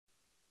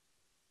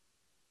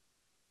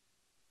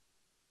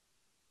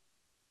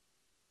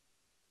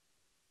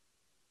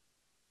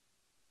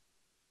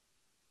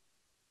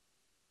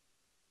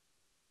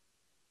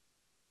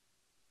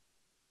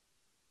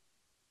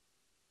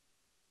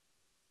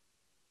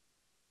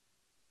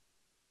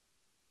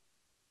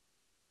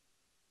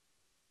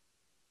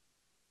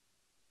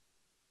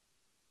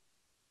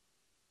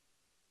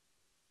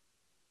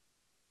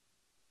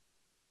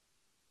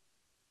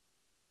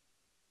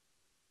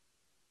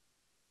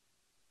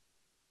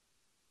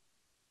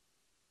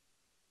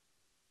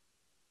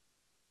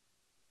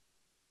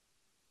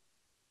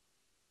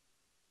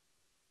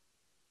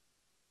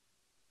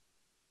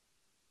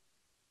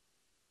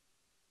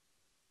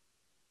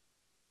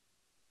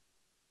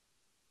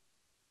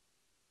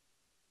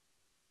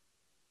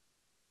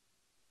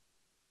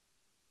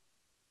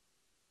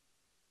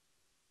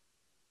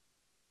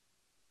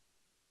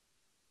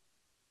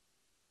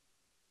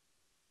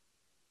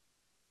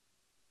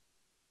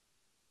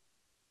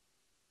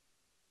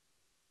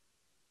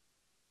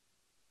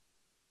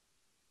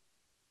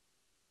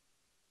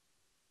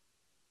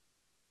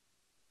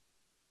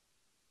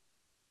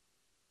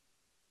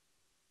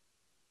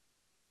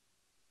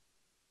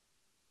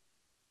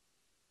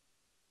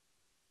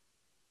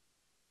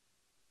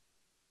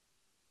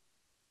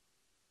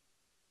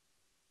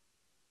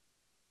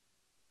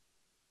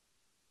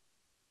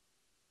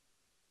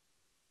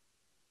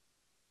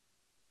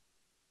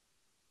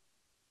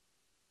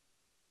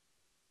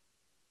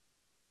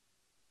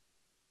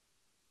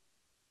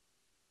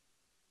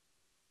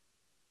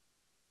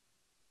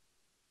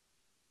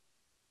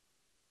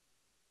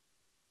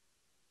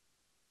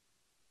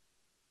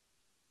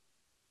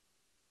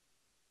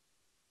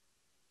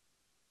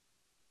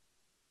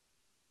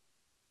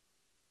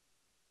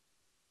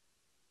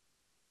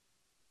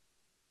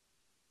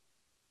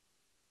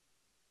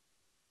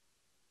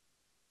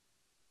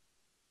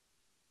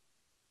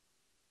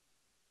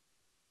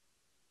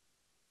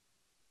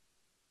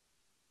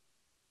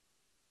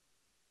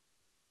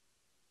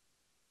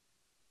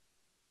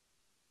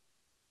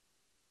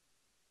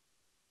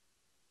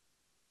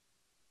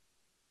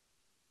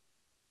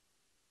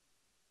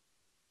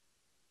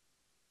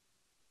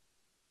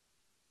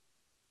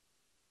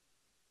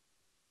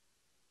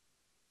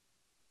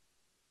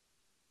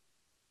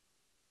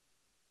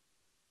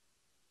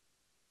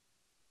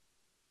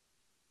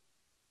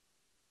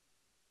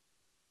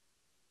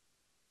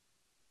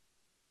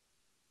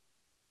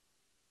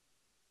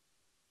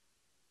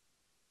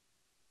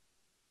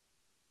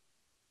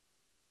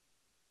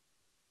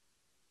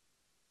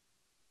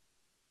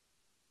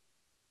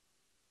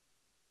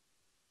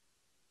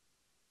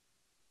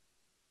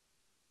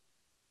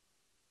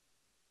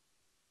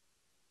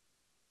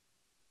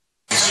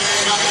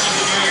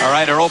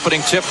right, our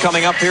opening tip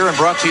coming up here and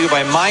brought to you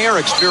by Meyer.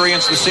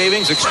 Experience the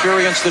savings,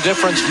 experience the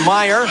difference,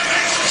 Meyer.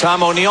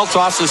 Tom O'Neill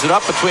tosses it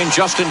up between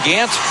Justin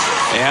Gant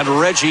and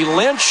Reggie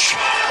Lynch.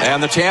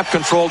 And the tap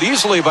controlled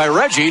easily by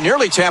Reggie,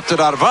 nearly tapped it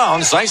out of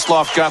bounds.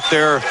 Zeisloff got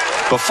there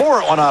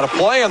before it went out of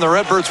play, and the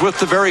Redbirds with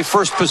the very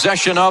first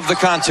possession of the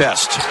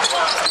contest.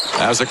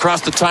 As across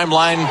the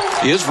timeline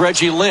is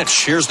Reggie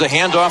Lynch. Here's the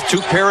handoff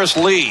to Paris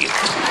Lee.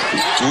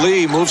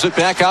 Lee moves it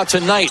back out to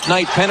Knight.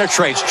 Knight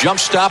penetrates, jump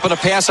stop, and a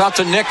pass out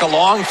to Nick. A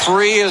long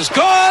three is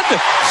good.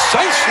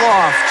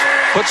 Zeisloff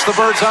puts the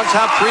Birds on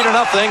top 3-0.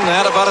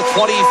 That about a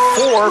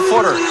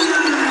 24-footer.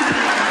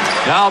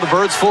 Now the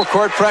Birds full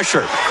court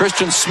pressure.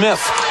 Christian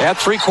Smith at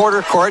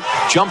three-quarter court.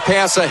 Jump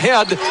pass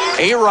ahead.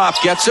 Arop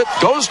gets it,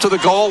 goes to the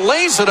goal,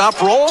 lays it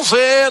up, rolls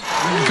it.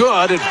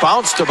 Good. It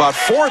bounced about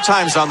 4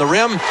 times on the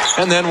rim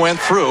and then went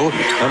through.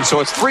 And so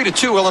it's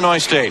 3-2 Illinois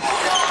State.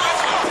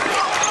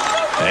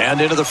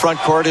 And into the front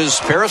court is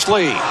Paris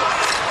Lee,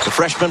 the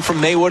freshman from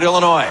Maywood,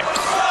 Illinois.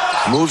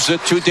 Moves it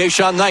to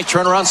Deshaun Knight.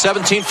 Turnaround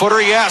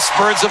 17-footer. Yes,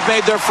 Birds have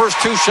made their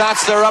first 2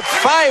 shots. They're up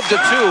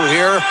 5-2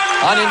 here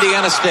on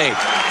Indiana State.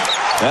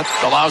 That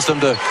allows them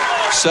to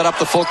set up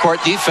the full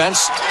court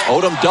defense.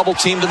 Odom double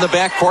teamed in the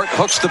backcourt,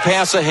 hooks the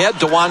pass ahead.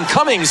 DeJuan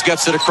Cummings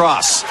gets it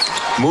across,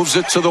 moves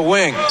it to the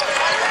wing.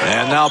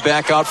 And now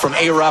back out from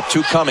Arop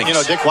to Cummings. You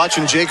know, Dick,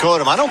 watching Jake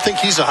Odom, I don't think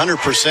he's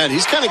 100%.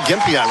 He's kind of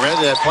gimpy. I read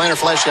that plantar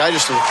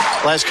fasciitis the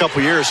last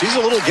couple years. He's a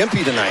little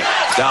gimpy tonight.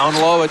 Down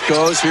low it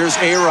goes. Here's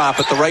Arop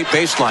at the right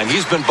baseline.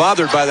 He's been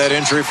bothered by that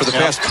injury for the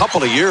past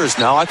couple of years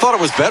now. I thought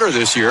it was better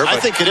this year. I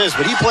think it is,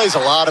 but he plays a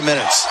lot of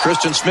minutes.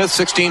 Christian Smith,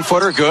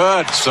 16-footer,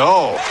 good.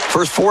 So,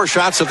 first 4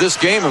 shots of this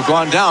game have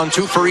gone down,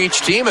 2 for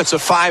each team. It's a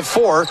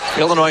 5-4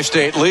 Illinois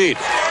State lead.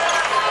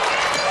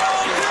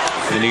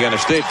 Indiana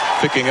State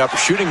picking up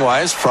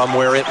shooting-wise from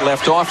where it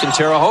left off in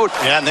Terre Haute.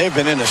 Yeah, and they've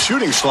been in a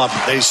shooting slump,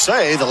 they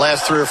say, the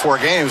last 3 or 4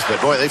 games. But,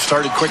 boy, they've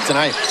started quick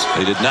tonight.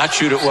 They did not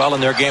shoot it well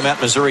in their game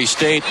at Missouri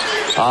State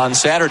on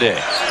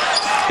Saturday.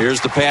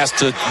 Here's the pass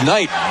to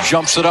Knight.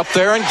 Jumps it up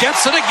there and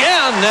gets it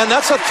again. And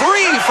that's a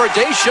 3 for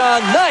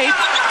Deshaun Knight.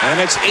 And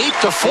it's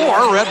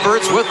 8-4.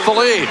 Redbirds with the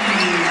lead.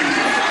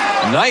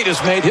 Knight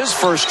has made his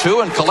first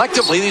 2, and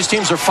collectively these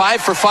teams are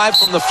 5 for 5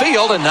 from the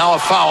field. And now a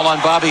foul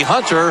on Bobby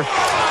Hunter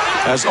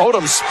as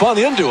Odom spun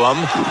into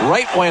him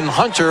right when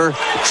Hunter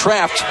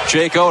trapped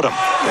Jake Odom.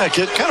 Yeah,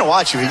 kid, kind of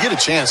watch, if you get a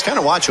chance, kind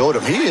of watch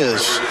Odom. He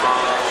is...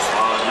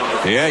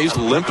 Yeah, he's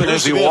limping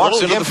as he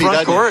walks into the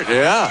front court.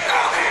 Yeah.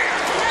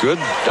 Good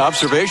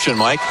observation,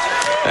 Mike.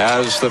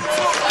 As the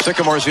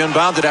Sycamores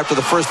inbounded after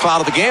the first foul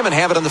of the game and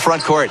have it in the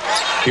front court.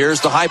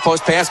 Here's the high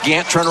post pass.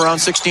 Gant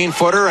turnaround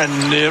 16-footer,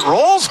 and it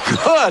rolls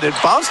good. It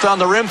bounced on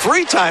the rim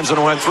 3 times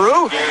and went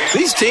through.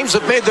 These teams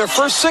have made their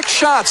first 6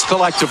 shots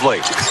collectively.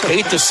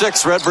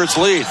 8-6 Redbirds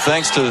lead,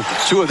 thanks to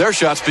 2 of their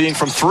shots being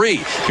from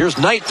 3. Here's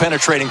Knight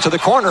penetrating to the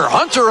corner.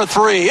 Hunter a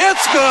 3.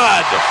 It's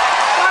good.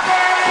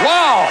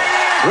 Wow.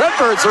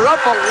 Redbirds are up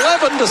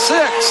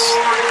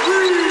 11-6.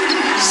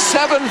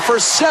 7 for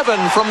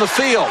 7 from the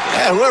field.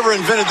 Yeah, whoever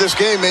invented this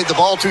game made the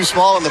ball too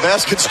small and the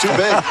basket's too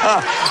big.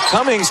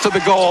 Cummings to the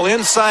goal.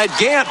 Inside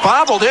Gant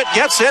bobbled it.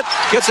 Gets it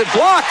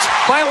blocked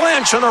by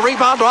Lynch, and a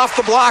rebound off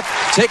the block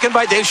taken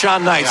by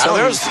Deshaun Knight. So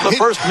there's the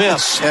first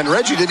miss. And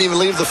Reggie didn't even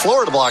leave the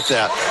floor to block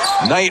that.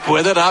 Knight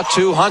with it out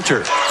to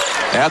Hunter.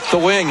 At the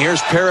wing,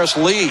 here's Paris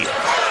Lee.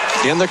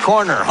 In the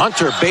corner,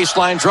 Hunter,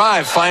 baseline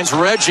drive, finds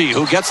Reggie,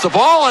 who gets the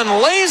ball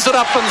and lays it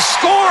up and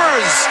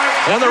scores.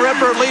 And the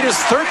Redbird lead is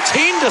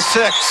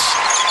 13-6.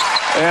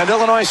 And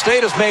Illinois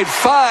State has made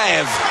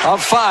 5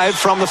 of 5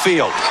 from the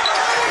field.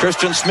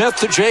 Christian Smith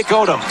to Jake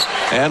Odom.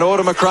 And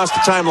Odom across the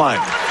timeline.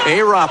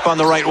 Arop on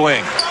the right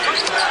wing.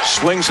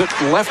 Swings it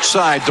left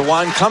side.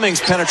 DeJuan Cummings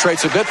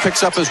penetrates a bit,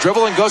 picks up his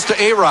dribble, and goes to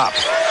Arop.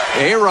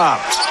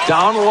 Arop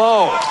down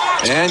low.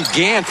 And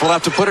Gant will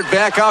have to put it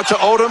back out to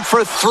Odom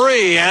for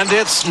 3, and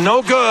it's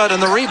no good.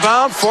 And the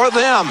rebound for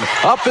them.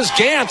 Up is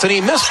Gant, and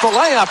he missed the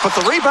layup, but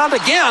the rebound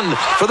again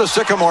for the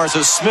Sycamores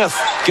as Smith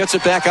gets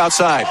it back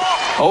outside.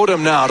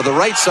 Odom now to the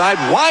right side,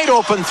 wide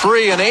open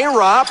 3, and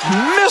Arop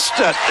missed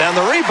it, and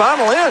the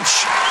rebound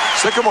Lynch.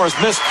 Sycamores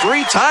missed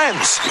 3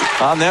 times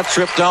on that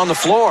trip down the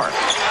floor,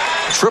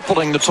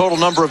 tripling the total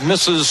number of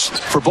misses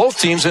for both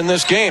teams in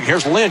this game.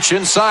 Here's Lynch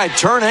inside,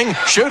 turning,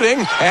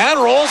 shooting, and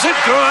rolls it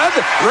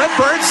good.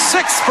 Redbirds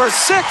 6 for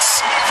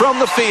 6 from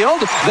the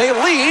field. They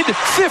lead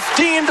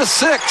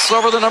 15-6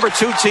 over the number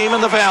 2 team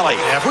in the Valley.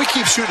 Yeah, if we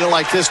keep shooting it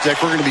like this,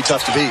 Dick, we're going to be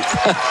tough to beat.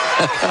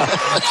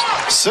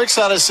 6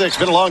 out of 6.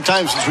 Been a long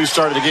time since we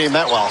started a game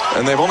that well.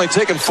 And they've only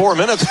taken 4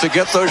 minutes to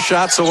get those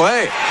shots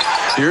away.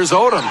 Here's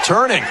Odom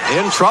turning,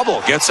 in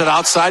trouble, gets it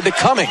outside to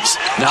Cummings.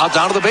 Now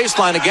down to the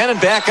baseline again and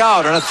back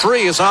out, and a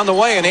 3 is on the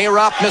way, and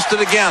Arop missed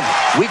it again.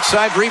 Weak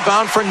side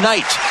rebound for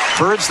Knight.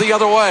 Birds the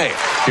other way.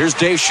 Here's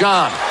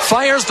Deshaun.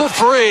 Fires the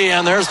 3,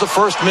 and there's the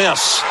first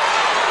miss.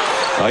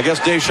 I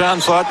guess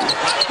Deshaun thought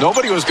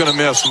nobody was going to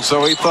miss, and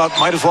so he thought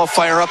might as well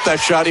fire up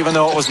that shot, even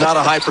though it was not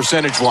a high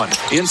percentage one.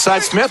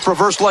 Inside Smith,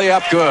 reverse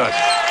layup, good.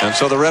 And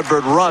so the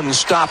Redbird run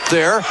stopped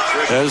there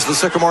as the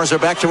Sycamores are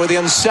back to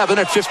within 7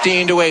 at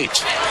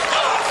 15-8.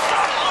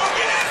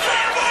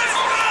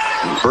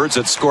 Birds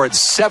had scored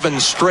 7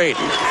 straight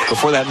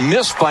before that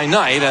miss by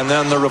Knight, and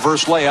then the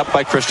reverse layup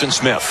by Christian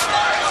Smith.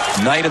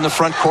 Knight in the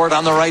front court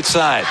on the right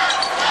side.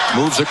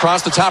 Moves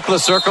across the top of the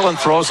circle and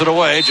throws it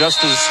away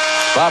just as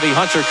Bobby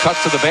Hunter cut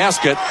to the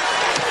basket.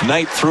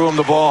 Knight threw him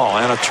the ball,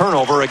 and a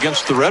turnover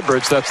against the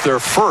Redbirds. That's their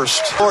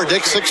first.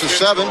 Dick 6 of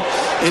 7.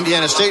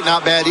 Indiana State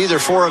not bad either,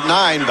 4 of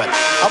 9. But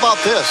how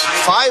about this?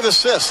 5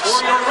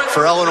 assists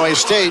for Illinois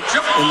State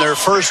in their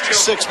first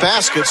 6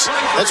 baskets.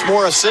 That's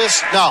more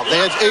assists. No, they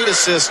had 8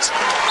 assists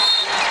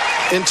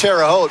in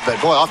Terre Haute,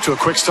 but boy, off to a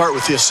quick start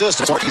with the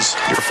assists.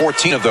 You're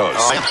 14 of those.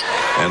 Oh,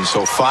 yeah. And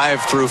so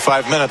 5 through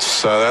 5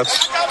 minutes,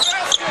 that's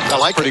I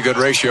like pretty good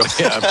ratio.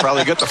 Yeah,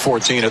 probably get to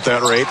 14 at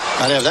that rate.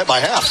 I'd have that by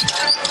half.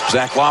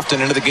 Zach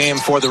Lofton into the game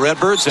for the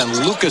Redbirds,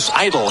 and Lucas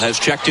Idle has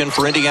checked in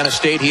for Indiana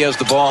State. He has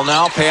the ball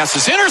now. Pass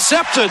is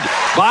intercepted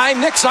by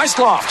Nick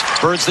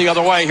Zeisloft. Birds the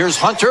other way. Here's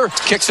Hunter.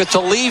 Kicks it to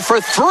Lee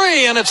for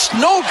 3, and it's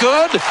no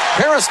good.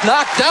 Harris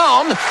knocked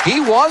down. He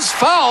was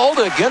fouled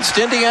against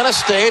Indiana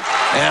State,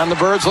 and the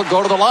Birds will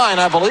go to the line.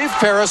 I believe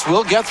Paris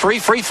will get 3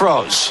 free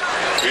throws.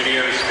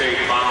 Indiana State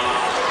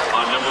foul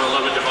on number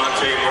 11,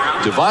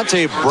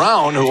 Devontae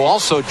Brown, who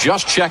also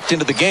just checked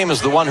into the game,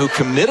 is the one who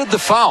committed the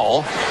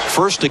foul.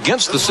 First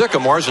against the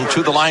Sycamores, and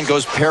to the line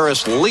goes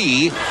Paris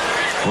Lee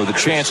with a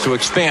chance to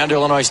expand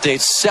Illinois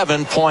State's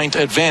 7-point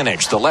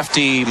advantage. The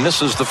lefty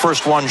misses the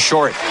first one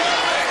short.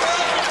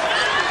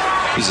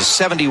 He's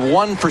a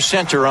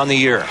 71%er on the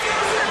year.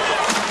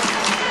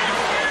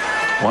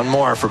 One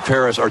more for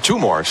Paris, or 2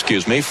 more,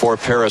 excuse me, for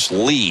Paris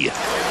Lee.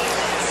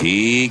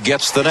 He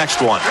gets the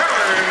next one.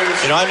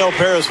 You know, I know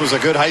Paris was a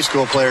good high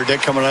school player,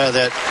 Dick, coming out of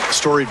that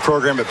storied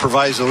program at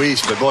Proviso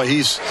East, but boy,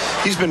 he's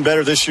been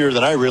better this year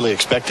than I really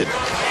expected.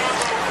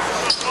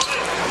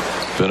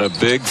 Been a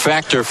big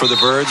factor for the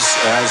Birds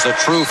as a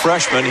true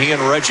freshman. He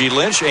and Reggie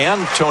Lynch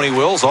and Tony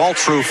Wills, all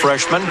true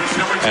freshmen.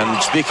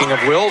 And speaking of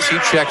Wills, he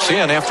checks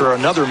in after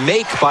another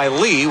make by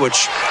Lee,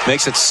 which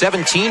makes it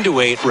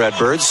 17-8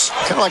 Redbirds.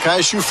 Kind of like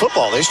ISU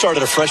football. They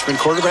started a freshman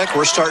quarterback.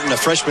 We're starting a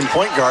freshman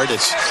point guard.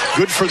 It's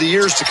good for the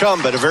years to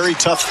come, but a very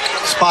tough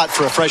spot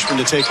for a freshman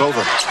to take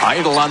over.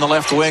 Idle on the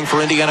left wing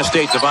for Indiana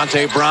State.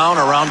 Devontae Brown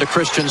around to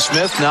Christian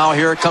Smith. Now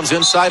here it comes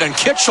inside, and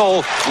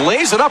Kitchell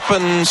lays it up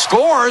and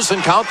scores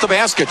and count the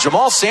basket.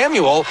 Jamal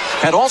Samuel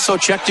had also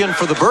checked in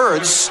for the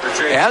Birds,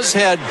 as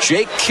had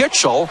Jake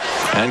Kitchell,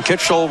 and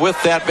Kitchell with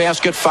that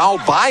basket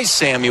fouled by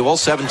Samuel.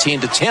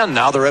 17-10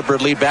 now. The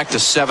Redbird lead back to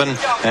 7,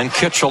 and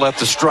Kitchell at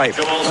the stripe.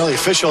 Well, the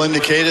official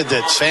indicated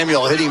that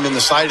Samuel hit him in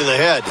the side of the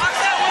head.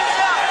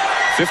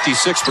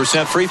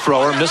 56% free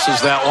thrower,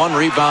 misses that one.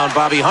 Rebound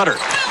Bobby Hunter.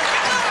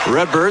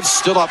 Redbirds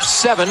still up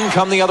 7,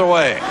 come the other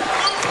way.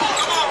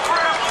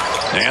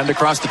 And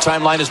across the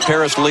timeline is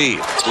Paris Lee.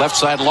 Left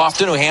side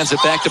Lofton, who hands it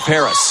back to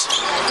Paris.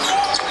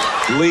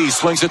 Lee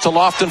swings it to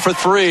Lofton for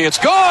 3. It's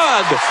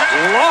good!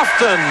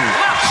 Lofton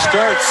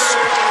starts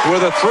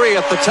with a 3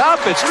 at the top.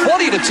 It's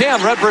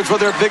 20-10. Redbirds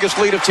with their biggest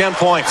lead of 10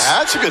 points.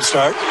 That's a good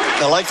start.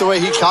 I like the way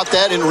he caught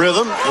that in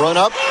rhythm. Run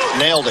up,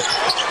 nailed it.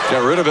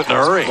 Got rid of it in a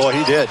hurry. Boy,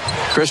 he did.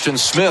 Christian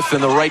Smith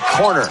in the right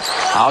corner.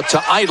 Out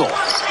to Idle.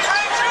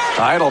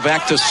 Idle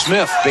back to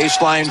Smith.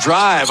 Baseline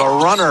drive. A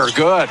runner.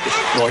 Good.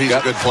 Well, he's a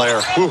good player.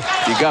 Whew.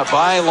 He got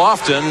by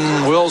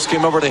Lofton. Wills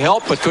came over to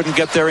help, but couldn't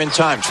get there in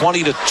time.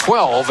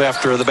 20-12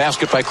 after the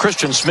basket by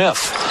Christian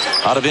Smith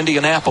out of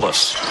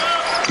Indianapolis.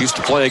 Used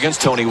to play against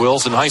Tony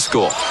Wills in high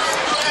school.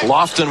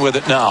 Lofton with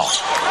it now.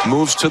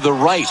 Moves to the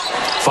right.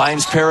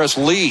 Finds Paris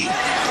Lee.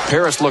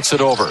 Paris looks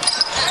it over.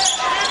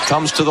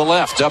 Comes to the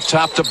left, up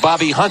top to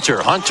Bobby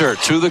Hunter. Hunter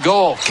to the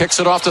goal, kicks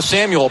it off to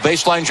Samuel.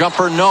 Baseline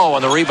jumper, no.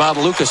 On the rebound,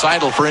 Lucas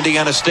Idle for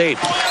Indiana State.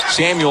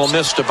 Samuel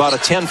missed about a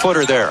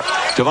 10-footer there.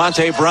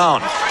 Devontae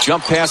Brown,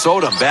 jump pass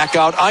Odom, back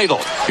out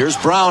Idle. Here's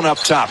Brown up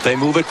top. They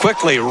move it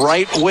quickly.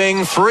 Right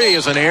wing 3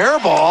 is an air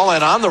ball,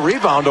 and on the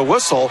rebound, a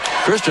whistle.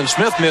 Christian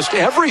Smith missed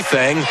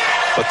everything,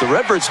 but the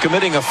Redbirds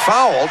committing a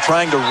foul,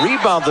 trying to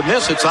rebound the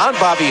miss. It's on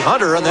Bobby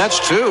Hunter, and that's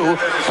 2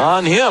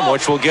 on him,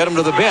 which will get him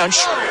to the bench.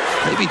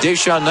 Maybe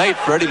Deshaun Knight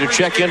ready to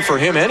check in for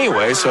him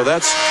anyway, so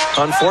that's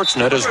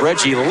unfortunate as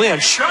Reggie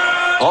Lynch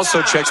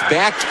also checks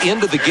back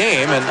into the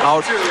game, and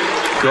out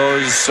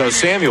goes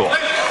Samuel.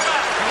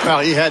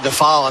 Well, he had to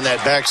foul on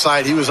that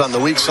backside. He was on the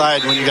weak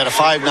side. When you got a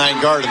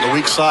 5'9" guard on the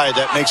weak side,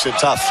 that makes it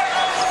tough.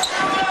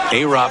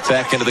 A-Rop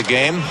back into the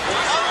game.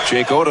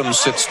 Jake Odom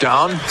sits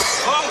down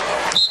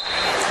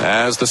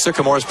as the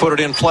Sycamores put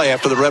it in play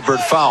after the Redbird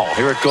foul.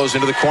 Here it goes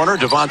into the corner.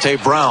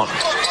 Devontae Brown.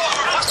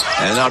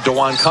 And now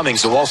DeJuan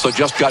Cummings, who also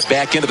just got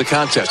back into the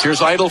contest.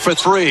 Here's Idle for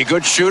 3.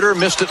 Good shooter.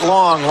 Missed it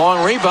long.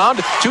 Long rebound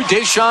to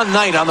Deshaun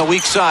Knight on the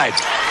weak side.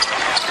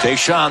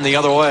 Deshaun the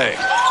other way.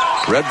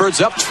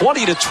 Redbirds up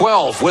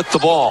 20-12 with the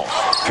ball.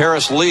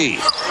 Paris Lee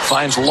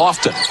finds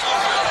Lofton.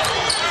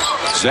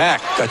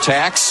 Zach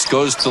attacks,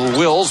 goes to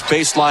Wills,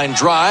 baseline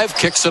drive,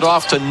 kicks it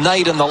off to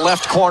Knight in the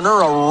left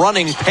corner, a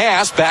running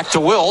pass back to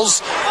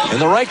Wills in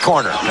the right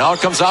corner. Now it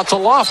comes out to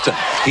Lofton.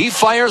 He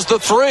fires the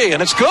 3,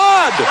 and it's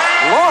good!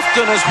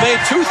 Lofton has made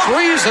 2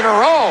 threes in a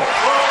row.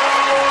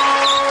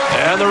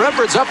 And the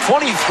Redbirds up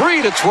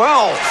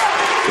 23-12.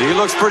 He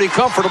looks pretty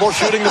comfortable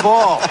shooting the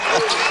ball.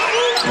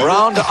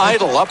 Brown to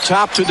Idle, up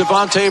top to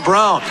Devontae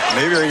Brown.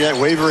 Maybe that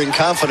wavering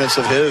confidence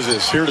of his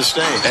is here to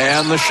stay.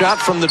 And the shot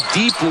from the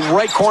deep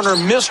right corner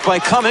missed by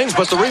Cummings,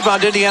 but the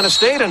rebound Indiana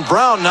State, and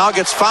Brown now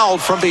gets fouled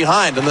from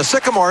behind. And the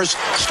Sycamores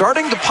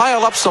starting to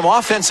pile up some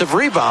offensive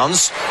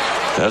rebounds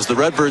as the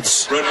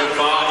Redbirds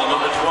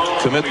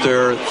commit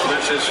their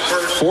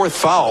fourth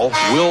foul.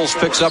 Wills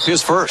picks up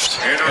his first.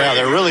 Yeah,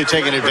 they're really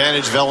taking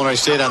advantage of Illinois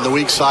State on the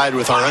weak side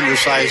with our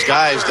undersized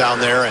guys down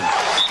there, and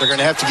they're going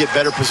to have to get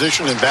better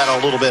position and battle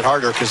a little bit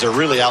harder because they're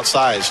really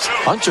outsized.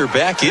 Hunter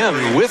back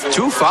in with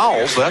 2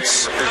 fouls.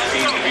 That's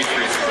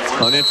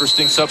an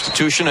interesting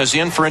substitution. As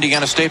in for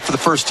Indiana State for the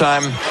first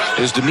time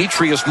is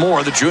Demetrius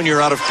Moore, the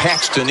junior out of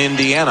Paxton,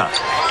 Indiana.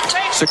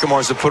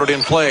 Sycamores have put it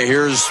in play.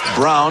 Here's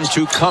Brown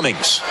to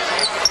Cummings.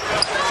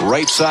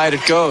 Right side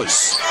it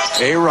goes.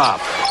 A-Rob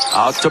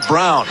out to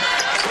Brown.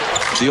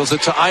 Deals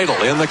it to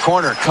Idle in the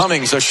corner.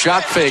 Cummings, a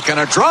shot fake and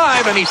a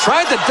drive, and he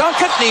tried to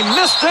dunk it, and he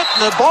missed it,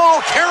 and the ball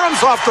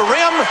caroms off the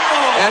rim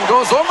and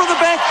goes over the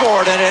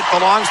backboard, and it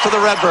belongs to the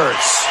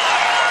Redbirds.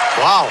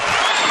 Wow,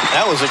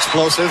 that was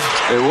explosive.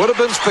 It would have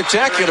been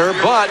spectacular,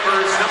 but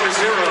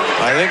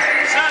I think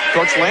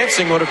Coach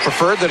Lansing would have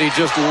preferred that he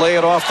just lay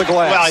it off the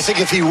glass. Well, I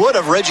think if he would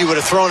have, Reggie would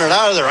have thrown it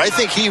out of there. I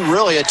think he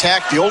really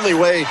attacked the only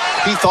way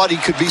he thought he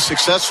could be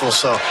successful.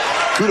 So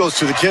kudos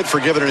to the kid for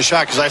giving it a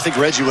shot, because I think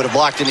Reggie would have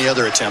blocked any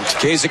other attempt.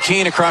 Keza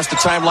Keene across the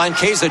timeline.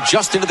 Keza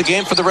just into the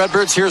game for the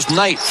Redbirds. Here's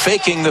Knight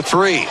faking the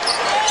 3.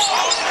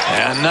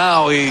 And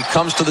now he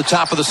comes to the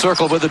top of the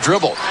circle with a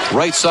dribble.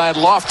 Right side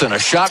Lofton, a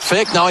shot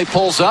fake. Now he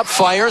pulls up,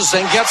 fires,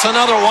 and gets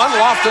another one.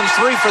 Lofton's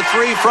 3 for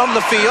 3 from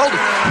the field.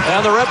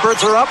 And the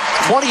Redbirds are up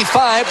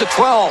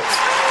 25-12.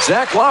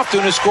 Zach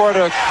Lofton has scored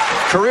a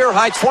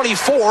career-high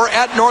 24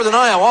 at Northern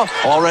Iowa.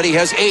 Already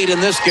has 8 in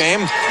this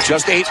game,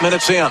 just 8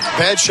 minutes in.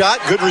 Bad shot,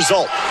 good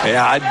result.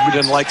 Yeah, I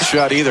didn't like the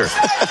shot either.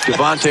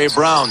 Devontae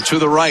Brown to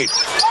the right.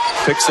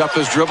 Picks up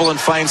his dribble and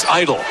finds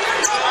Idle.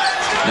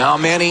 Now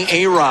Manny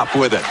A-Rop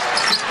with it.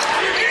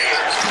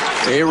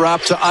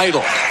 A-Rop to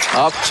Idle.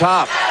 Up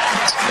top.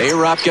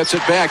 A-Rop gets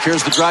it back.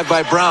 Here's the drive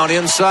by Brown.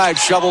 Inside.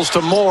 Shovels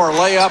to Moore.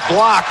 Layup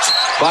blocked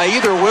by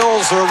either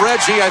Wills or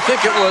Reggie. I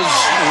think it was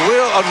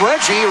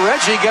Reggie.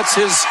 Reggie gets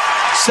his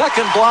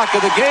second block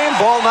of the game.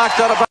 Ball knocked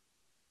out of bounds.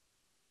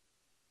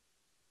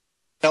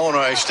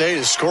 Illinois State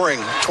is scoring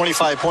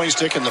 25 points,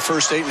 Dick, in the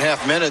first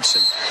 8.5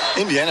 minutes.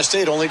 And Indiana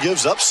State only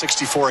gives up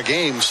 64 a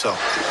game. So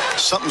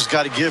something's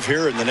got to give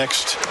here in the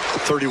next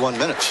 31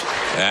 minutes.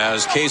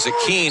 As Keza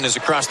Keene is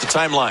across the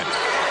timeline.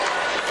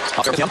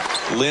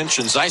 Lynch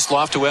and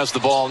Zeisloft, who has the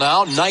ball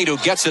now. Knight, who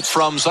gets it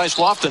from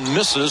Zeisloft and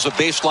misses a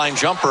baseline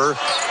jumper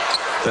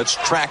that's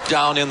tracked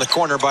down in the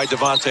corner by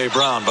Devontae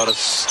Brown. But a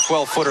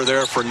 12-footer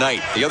there for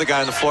Knight. The other guy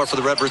on the floor for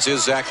the Redbirds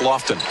is Zach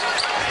Lofton.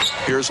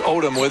 Here's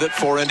Odom with it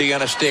for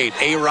Indiana State.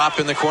 A-Rop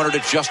in the corner to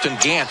Justin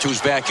Gant,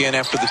 who's back in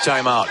after the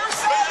timeout.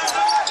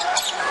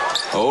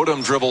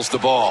 Odom dribbles the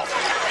ball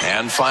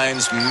and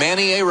finds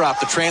Manny A-Rop,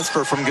 the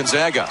transfer from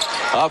Gonzaga.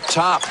 Up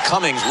top,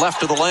 Cummings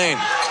left of the lane.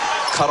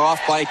 Cut off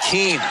by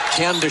Keene.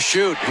 10 to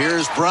shoot.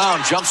 Here's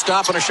Brown. Jump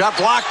stop and a shot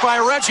blocked by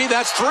Reggie.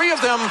 That's 3 of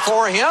them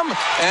for him.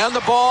 And the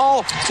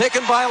ball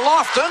taken by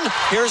Lofton.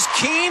 Here's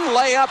Keene.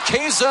 Layup.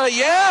 Keza.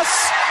 Yes.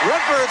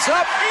 Redbirds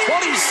up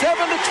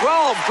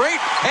 27-12. Great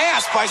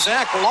pass by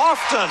Zach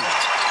Lofton,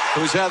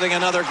 who's having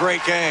another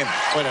great game.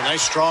 What a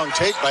nice strong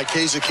take by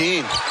Keza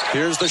Keene.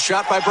 Here's the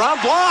shot by Brown.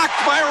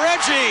 Blocked by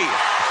Reggie.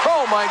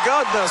 Oh, my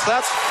goodness.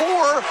 That's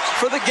 4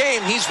 for the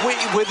game. He's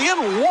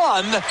within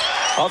 1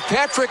 of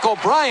Patrick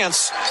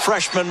O'Brien's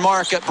freshman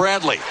mark at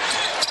Bradley.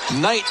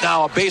 Knight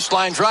now a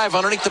baseline drive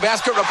underneath the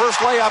basket. Reverse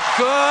layup.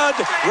 Good.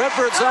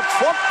 Redbirds up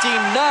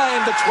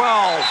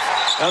 29-12.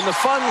 And the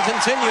fun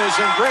continues,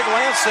 and Greg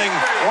Lansing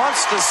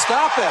wants to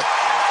stop it.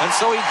 And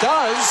so he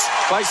does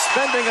by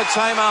spending a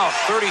timeout.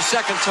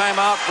 30-second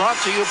timeout brought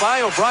to you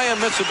by O'Brien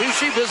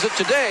Mitsubishi. Visit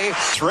today.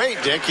 It's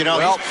right, Dick. You know,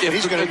 well,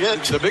 he's going to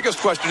get... The biggest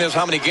question is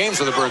how many games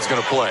are the Birds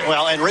going to play?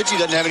 Well, and Reggie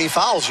doesn't have any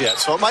fouls yet,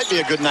 so it might be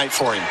a good night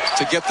for him.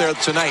 To get there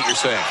tonight, you're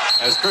saying.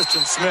 As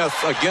Christian Smith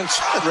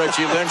against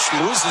Reggie Lynch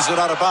loses it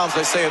out of bounds.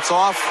 They say it's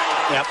off.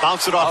 Yeah,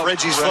 bounce it off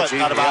Reggie's foot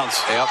out of bounds.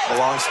 Yep,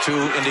 belongs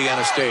to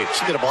Indiana State.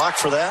 Should get a block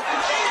for that?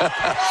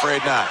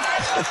 Afraid not.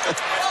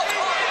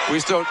 We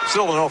still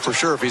don't know for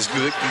sure if he's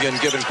been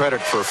given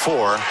credit for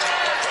 4,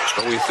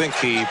 but we think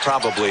he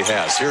probably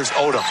has. Here's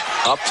Odom.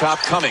 Up top,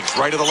 Cummings.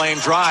 Right of the lane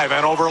drive,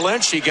 and over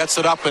Lynch. He gets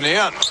it up and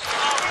in.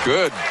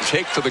 Good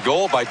take to the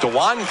goal by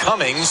DeJuan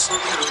Cummings.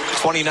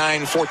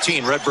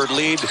 29-14. Redbird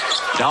lead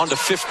down to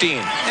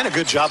 15. And a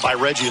good job by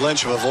Reggie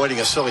Lynch of avoiding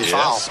a silly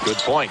foul. Good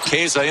point.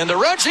 Keza into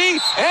Reggie,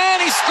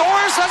 and he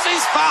scores as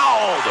he's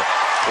fouled.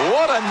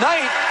 What a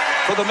night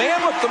for the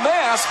man with the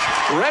mask,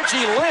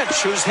 Reggie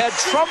Lynch, who's had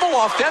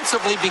trouble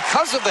offensively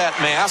because of that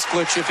mask,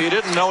 which, if you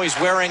didn't know, he's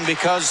wearing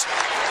because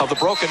of the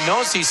broken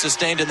nose he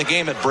sustained in the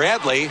game at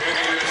Bradley.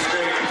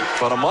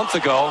 But a month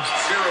ago,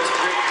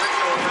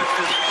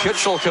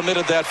 Kitchell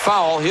committed that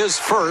foul, his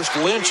first.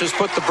 Lynch has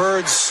put the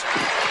Birds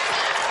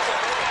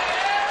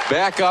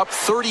back up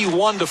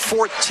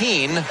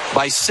 31-14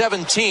 by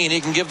 17.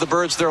 He can give the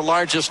Birds their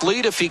largest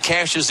lead if he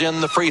cashes in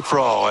the free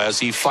throw as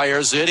he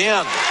fires it in.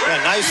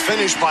 Yeah, nice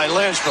finish by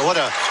Lynch, but what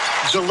a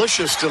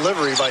delicious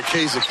delivery by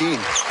Kazakeen.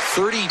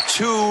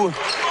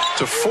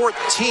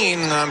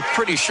 32-14. I'm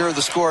pretty sure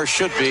the score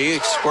should be.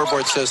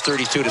 Scoreboard says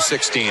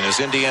 32-16 as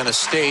Indiana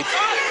State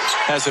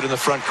has it in the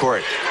front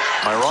court.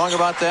 Am I wrong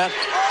about that?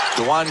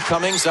 DeJuan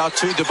Cummings out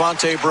to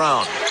Devontae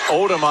Brown.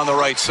 Odom on the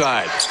right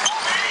side.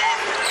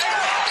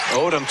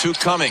 Odom to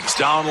Cummings,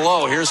 down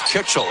low. Here's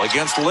Kitchell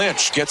against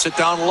Lynch. Gets it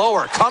down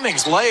lower.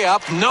 Cummings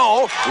layup.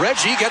 No.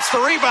 Reggie gets the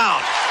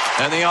rebound.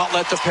 And the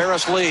outlet to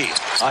Paris Lee.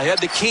 Ahead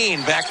to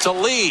Keene. Back to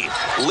Lee.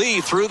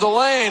 Lee through the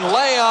lane.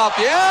 Layup.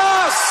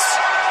 Yes!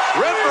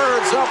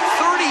 Redbirds up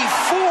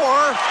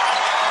 34.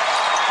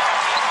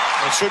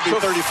 It should be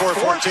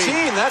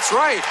 34-14. That's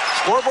right.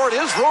 Scoreboard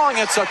is wrong.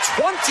 It's a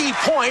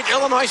 20-point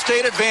Illinois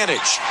State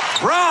advantage.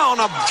 Brown,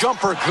 a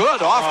jumper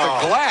good off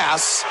the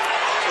glass.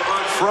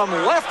 From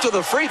left to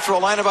the free throw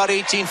line, about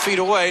 18 feet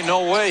away.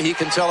 No way he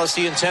can tell us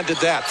he intended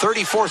that.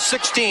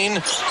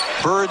 34-16.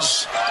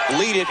 Birds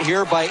lead it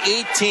here by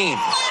 18.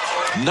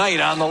 Knight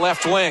on the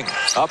left wing.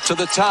 Up to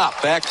the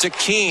top. Back to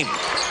Keene.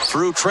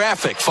 Through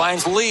traffic.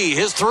 Finds Lee.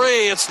 His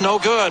three. It's no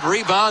good.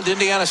 Rebound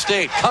Indiana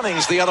State.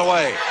 Cummings the other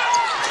way.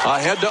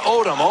 Ahead to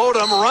Odom.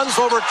 Odom runs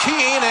over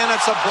Keene, and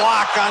it's a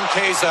block on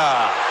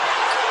Keza.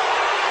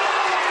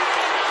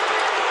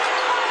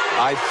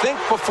 I think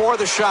before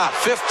the shot.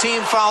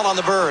 15 foul on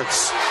the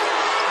Birds.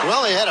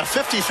 Well, they had a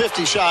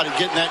 50-50 shot at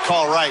getting that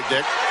call right,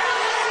 Dick.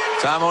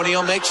 Tom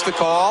O'Neill makes the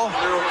call.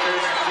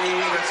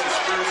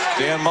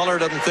 Dan Muller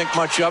doesn't think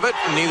much of it.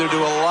 Neither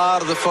do a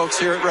lot of the folks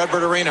here at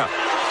Redbird Arena.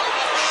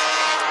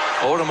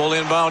 Odom will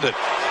inbound it.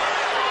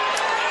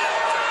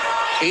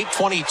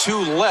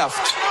 8:22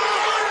 left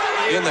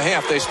in the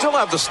half. They still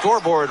have the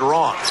scoreboard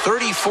wrong.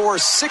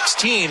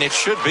 34-16 it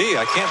should be.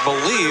 I can't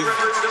believe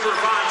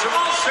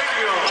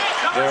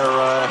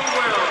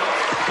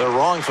they're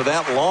wrong for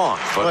that long.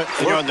 But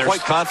we're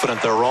quite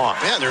confident they're wrong.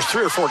 Man, there's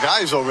 3 or 4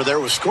 guys over there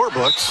with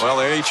scorebooks. Well,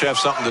 they each have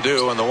something to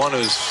do, and the one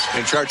who's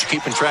in charge of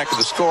keeping track of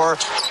the score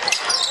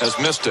has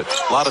missed it.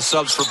 A lot of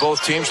subs for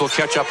both teams. We'll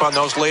catch up on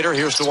those later.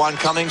 Here's DeJuan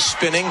Cummings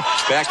spinning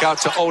back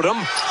out to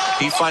Odom.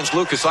 He finds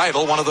Lucas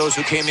Idle, one of those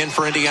who came in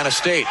for Indiana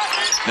State.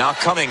 Now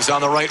Cummings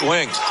on the right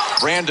wing.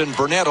 Brandon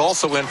Burnett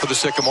also in for the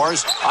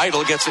Sycamores.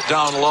 Idle gets it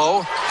down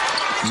low.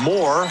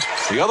 Moore,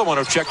 the other one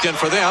who checked in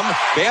for them.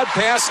 Bad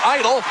pass.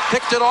 Idle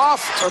picking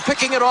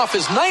it off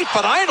is Knight,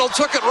 but Idle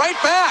took it right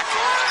back.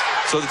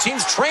 So the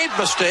team's trade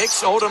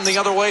mistakes. Odom the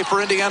other way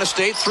for Indiana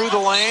State through the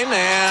lane,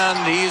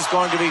 and he's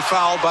going to be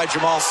fouled by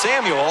Jamal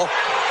Samuel.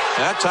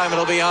 That time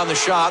it'll be on the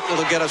shot.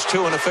 It'll get us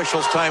to an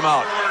official's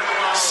timeout.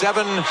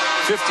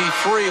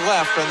 7:53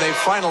 left, and they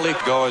finally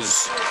go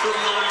as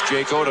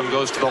Jake Odom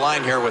goes to the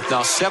line here with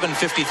now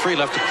 7:53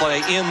 left to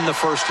play in the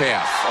first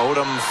half.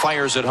 Odom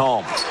fires it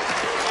home.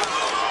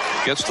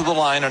 Gets to the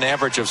line an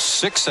average of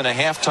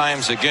 6.5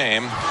 times a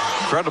game.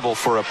 Incredible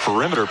for a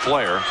perimeter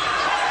player.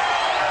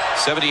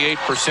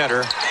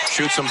 78%er,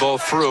 shoots them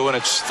both through, and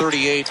it's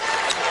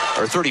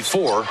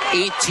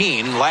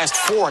 34-18. Last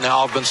 4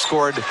 now have been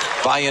scored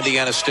by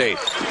Indiana State.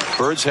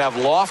 Birds have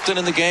Lofton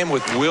in the game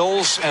with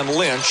Wills and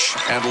Lynch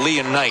and Lee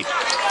and Knight.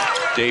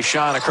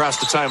 Deshawn across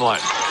the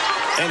timeline.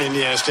 And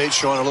Indiana State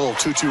showing a little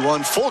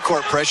 2-2-1 full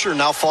court pressure,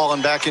 now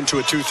falling back into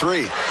a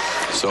 2-3.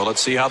 So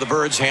let's see how the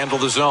Birds handle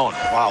the zone.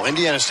 Wow,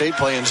 Indiana State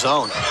playing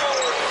zone.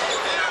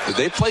 Did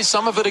they play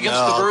some of it against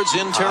the Birds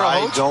in Terre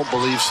Haute? I don't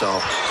believe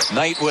so.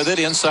 Knight with it,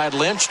 inside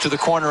Lynch. To the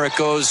corner it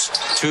goes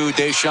to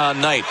Deshawn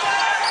Knight.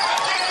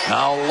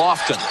 Now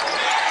Lofton.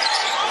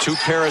 To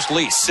Paris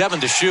Lee. 7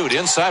 to shoot.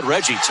 Inside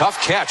Reggie. Tough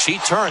catch. He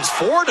turns.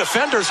 4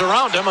 defenders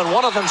around him, and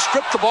one of them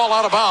stripped the ball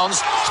out of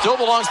bounds. Still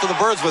belongs to the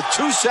Birds with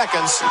 2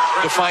 seconds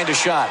to find a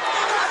shot.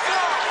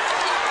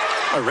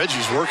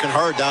 Reggie's working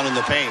hard down in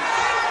the paint.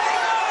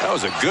 That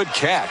was a good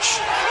catch.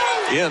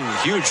 In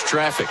huge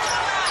traffic.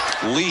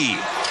 Lee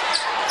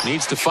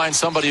needs to find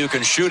somebody who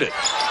can shoot it.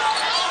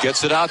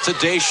 Gets it out to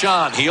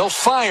Deshawn. He'll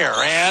fire,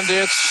 and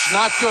it's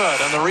not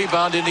good. On the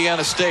rebound,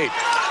 Indiana State.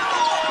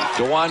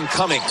 DeJuan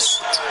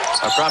Cummings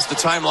across the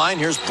timeline.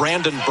 Here's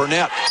Brandon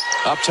Burnett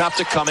up top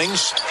to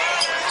Cummings.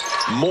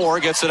 Moore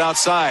gets it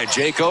outside.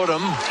 Jake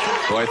Odom,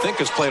 who I think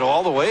has played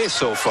all the way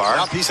so far.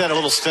 Now he's had a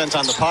little stint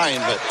on the pine,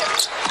 but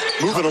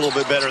moving a little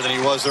bit better than he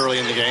was early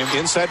in the game.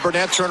 Inside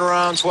Burnett,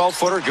 turnaround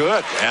 12-footer,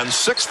 good. And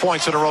 6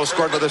 points in a row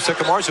scored by the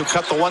Sycamores, who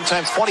cut the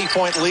one-time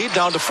 20-point lead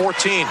down to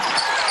 14.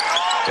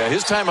 Yeah,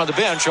 his time on the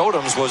bench,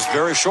 Odom's, was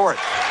very short,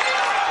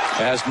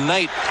 as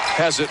Knight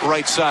has it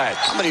right side.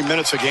 How many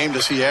minutes a game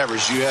does he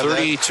average? Do you have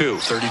 32.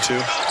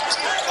 32.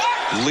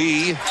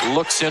 Lee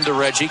looks into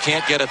Reggie,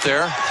 can't get it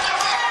there.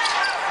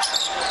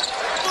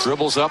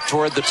 Dribbles up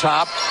toward the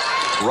top.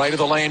 Right of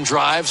the lane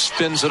drive,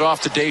 spins it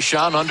off to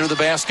Deshawn under the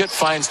basket,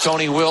 finds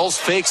Tony Wills,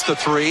 fakes the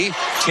 3,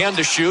 10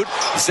 to shoot.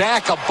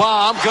 Zach, a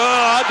bomb,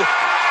 good.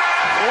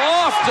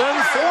 Lofton,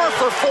 4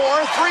 for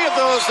 4. 3 of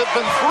those have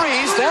been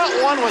threes. That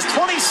one was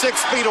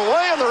 26 feet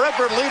away, and the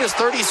Redbird lead is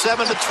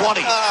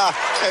 37-20.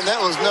 And that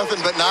was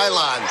nothing but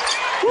nylon.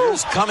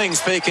 Here's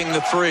Cummings faking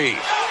the three.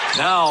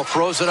 Now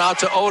throws it out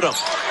to Odom.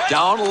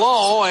 Down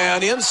low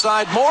and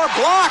inside more.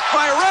 Blocked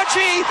by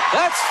Reggie.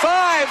 That's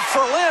 5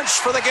 for Lynch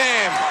for the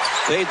game.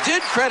 They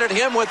did credit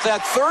him with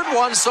that third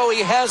one, so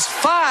he has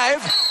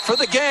 5 for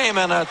the game.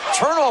 And a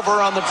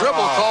turnover on the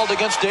dribble called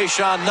against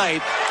Deshaun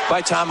Knight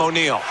by Tom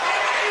O'Neill.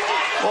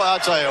 Well, I'll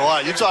tell you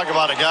what, you talk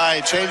about a guy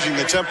changing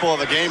the tempo of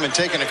a game and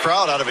taking a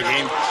crowd out of a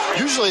game.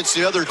 Usually it's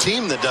the other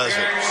team that does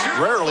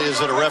it. Rarely is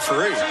it a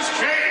referee.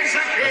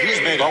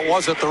 But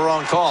was it the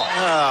wrong call?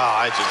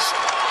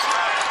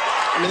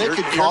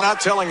 You're not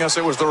telling us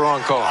it was the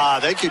wrong call.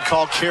 They could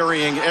call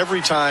carrying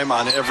every time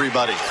on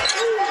everybody.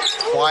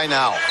 Why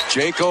now?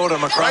 Jake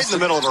Odom across right in the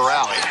middle of a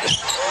rally.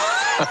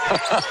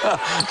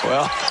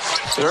 Well,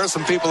 there are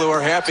some people who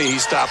are happy he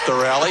stopped the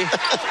rally,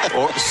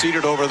 or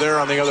seated over there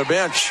on the other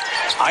bench.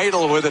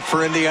 Idle with it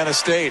for Indiana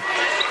State.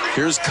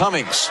 Here's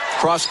Cummings.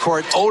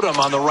 Cross-court Odom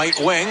on the right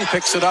wing.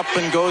 Picks it up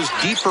and goes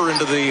deeper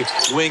into the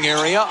wing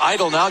area.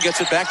 Idle now gets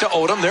it back to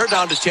Odom. They're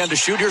down to 10 to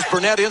shoot. Here's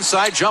Burnett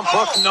inside. Jump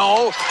hook,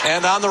 no.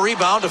 And on the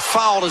rebound, a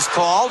foul is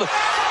called.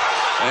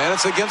 And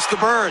it's against the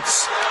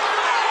Birds.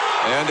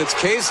 And it's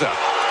Keza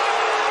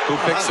who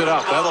picks it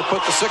up. That'll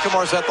put the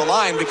Sycamores at the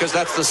line because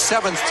that's the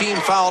 7th team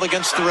foul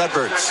against the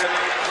Redbirds.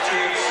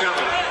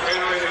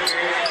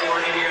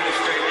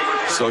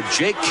 So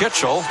Jake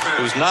Kitchell,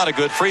 who's not a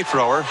good free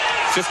thrower,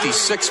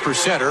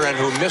 56%er, and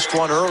who missed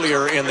one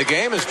earlier in the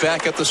game, is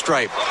back at the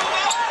stripe.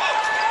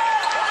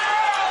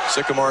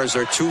 Sycamores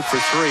are 2 for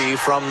 3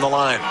 from the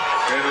line.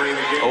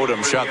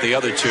 Odom shot the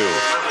other 2.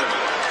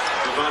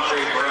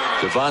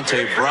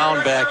 Devontae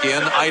Brown back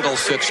in. Idle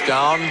sits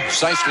down.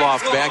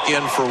 Zeisloft back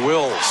in for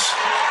Wills.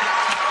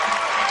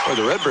 Well,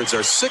 the Redbirds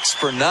are 6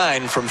 for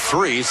 9 from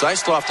 3.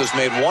 Zeisloft has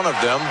made one of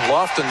them.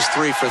 Lofton's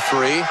 3 for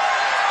 3.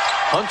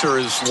 Hunter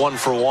is 1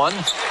 for 1.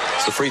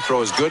 The free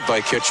throw is good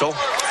by Kitchell.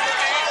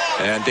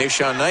 And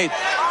Deshaun Knight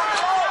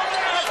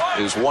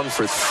is 1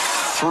 for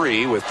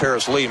 3 with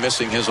Paris Lee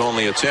missing his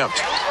only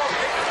attempt.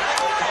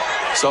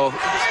 So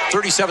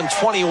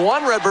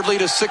 37-21, Redbird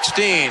lead is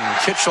 16.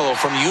 Kitchell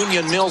from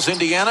Union Mills,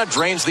 Indiana,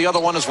 drains the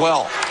other one as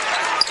well.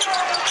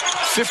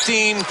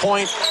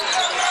 15-point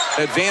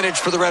advantage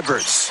for the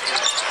Redbirds,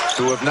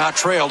 who have not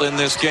trailed in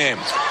this game.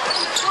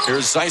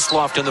 Here's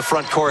Zeisloft in the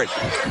front court.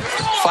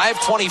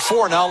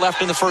 5:24 now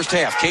left in the first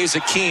half.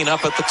 Keza Keene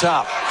up at the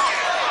top.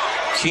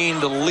 Keene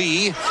to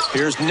Lee.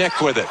 Here's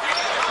Nick with it.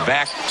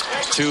 Back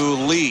to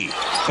Lee.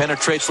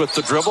 Penetrates with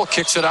the dribble.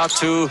 Kicks it out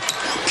to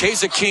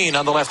Keza Keene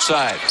on the left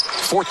side.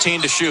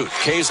 14 to shoot.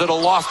 Keza to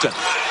Lofton.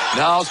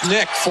 Now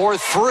Nick for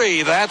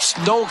 3. That's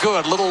no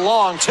good. Little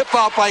long. Tip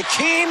out by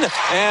Keene.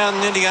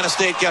 And Indiana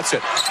State gets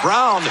it.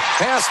 Brown.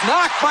 Pass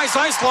knocked by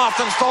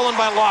Zeisloft and stolen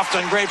by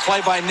Lofton. Great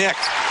play by Nick.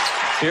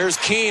 Here's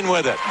Keene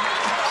with it.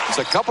 It's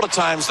a couple of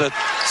times that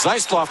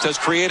Zeisloft has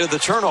created the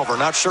turnover.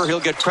 Not sure he'll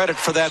get credit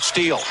for that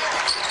steal.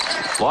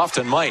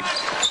 Lofton might,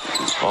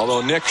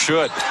 although Nick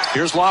should.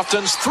 Here's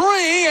Lofton's 3,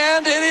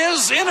 and it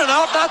is in and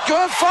out. Not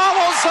good.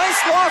 Follows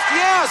Zeisloft,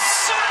 yes.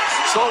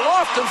 So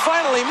Lofton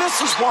finally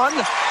misses one,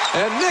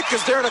 and Nick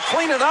is there to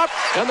clean it up,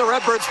 and the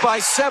Redbirds by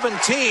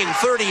 17,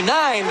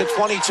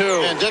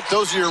 39-22. And Dick,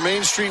 those are your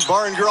Main Street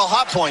Bar and Grill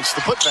hot points.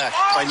 The putback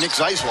by Nick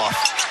Zeisloft.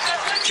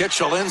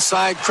 Kitchell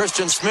inside.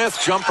 Christian Smith.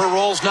 Jumper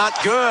rolls not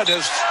good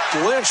as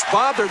Lynch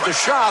bothered the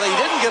shot. He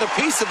didn't get a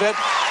piece of it,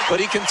 but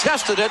he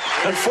contested it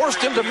and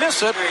forced him to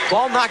miss it.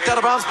 Ball knocked out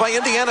of bounds by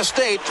Indiana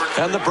State,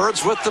 and the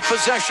Birds with the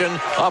possession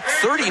up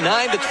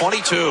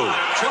 39-22.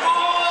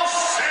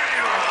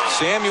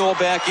 Samuel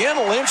back in.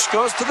 Lynch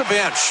goes to the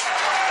bench.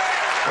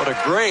 What a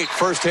great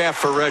first half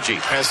for Reggie.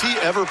 Has he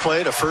ever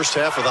played a first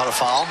half without a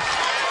foul?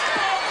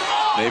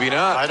 Maybe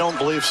not. I don't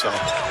believe so.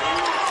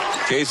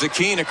 Keza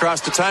Keene across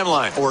the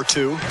timeline. Or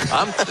 2.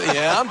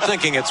 I'm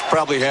thinking it's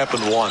probably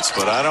happened once,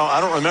 but I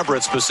don't remember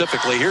it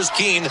specifically. Here's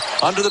Keene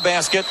under the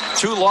basket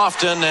to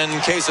Lofton, and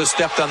Keza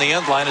stepped on the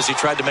end line as he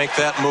tried to make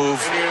that move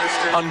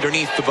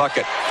underneath the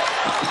bucket.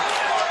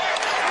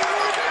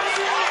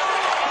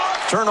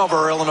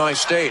 Turnover, Illinois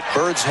State.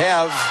 Birds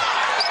have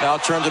now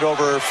turned it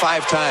over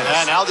 5 times.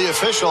 And now the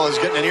official is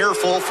getting an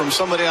earful from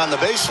somebody on the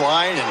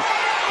baseline, and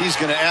he's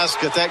going to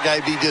ask that that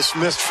guy be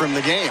dismissed from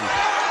the game.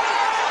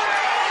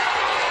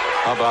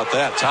 How about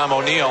that? Tom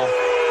O'Neill,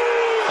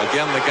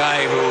 again, the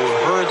guy who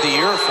heard the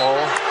earful.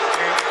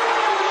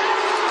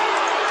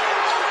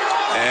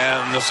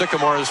 And the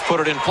Sycamores put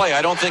it in play.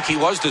 I don't think he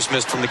was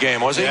dismissed from the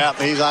game, was he? Yeah,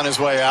 he's on his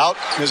way out.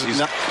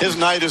 His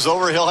night is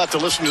over. He'll have to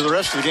listen to the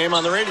rest of the game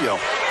on the radio.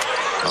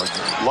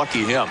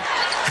 Lucky him.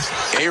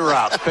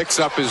 A-Rop picks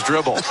up his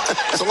dribble.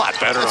 It's a lot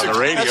better on the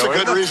radio. That's a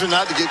good reason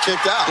not to get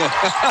kicked out.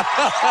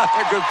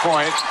 Good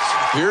point.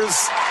 Here's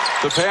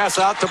the pass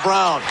out to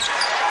Brown.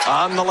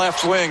 On the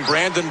left wing,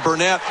 Brandon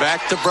Burnett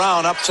back to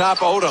Brown. Up top,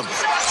 Odom.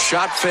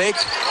 Shot fake.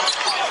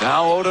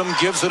 Now Odom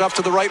gives it up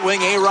to the right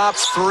wing.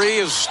 A-Rop's 3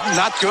 is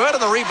not good,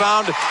 and the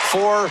rebound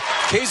for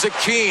Keza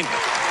Keene.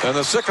 And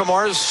the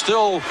Sycamores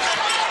still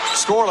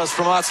scoreless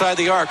from outside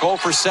the arc. 0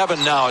 for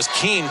 7 now as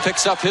Keene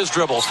picks up his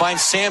dribble,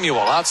 finds Samuel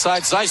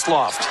outside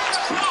Zeisloft.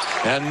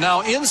 And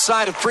now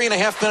inside of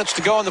 3.5 minutes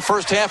to go in the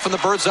first half, and the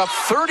Birds up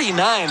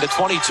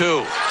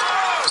 39-22.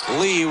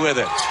 Lee with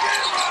it.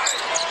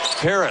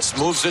 Harris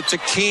moves it to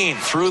Keene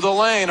through the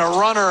lane. A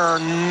runner,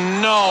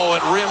 no,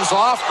 it rims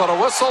off, but a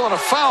whistle and a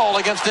foul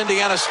against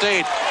Indiana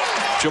State.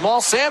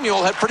 Jamal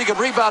Samuel had pretty good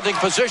rebounding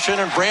position,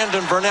 and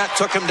Brandon Burnett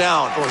took him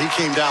down. Well, he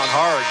came down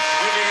hard.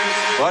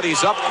 But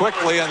he's up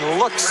quickly and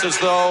looks as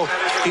though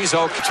he's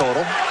okay.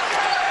 Total.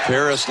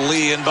 Paris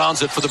Lee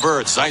inbounds it for the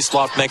Birds.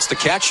 Zeisloft makes the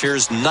catch.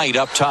 Here's Knight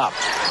up top.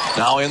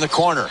 Now in the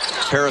corner.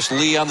 Paris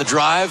Lee on the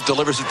drive,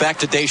 delivers it back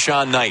to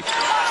Deshaun Knight.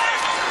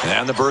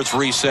 And the Birds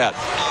reset.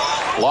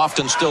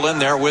 Lofton still in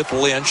there with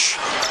Lynch.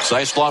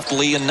 Zeisloft,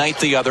 Lee, and Knight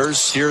the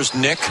others. Here's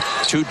Nick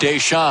to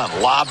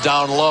Deshaun. Lob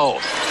down low.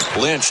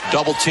 Lynch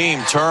double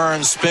team,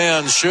 turns,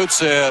 spins,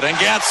 shoots it, and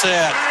gets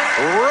it.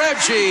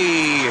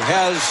 Reggie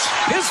has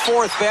his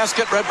 4th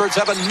basket. Redbirds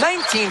have a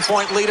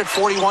 19-point lead at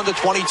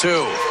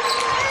 41-22.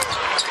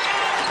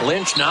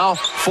 Lynch now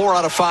 4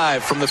 out of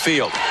 5 from the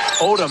field.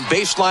 Odom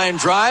baseline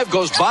drive,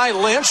 goes by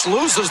Lynch,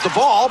 loses the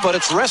ball, but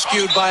it's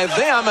rescued by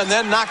them and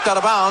then knocked out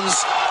of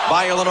bounds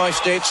by Illinois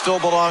State. Still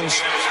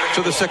belongs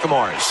to the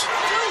Sycamores.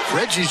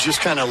 Reggie's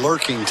just kind of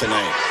lurking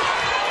tonight.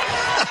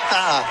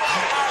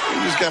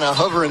 He's kind of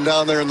hovering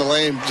down there in the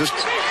lane, just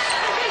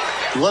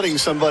letting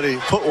somebody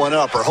put one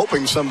up or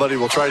hoping somebody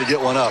will try to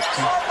get one up.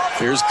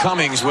 Here's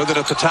Cummings with it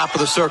at the top of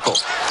the circle.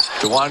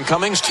 DeJuan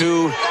Cummings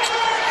to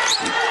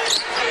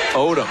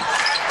Odom.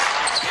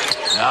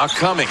 Now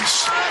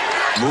Cummings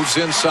moves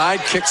inside,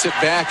 kicks it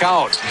back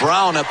out.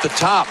 Brown at the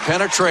top,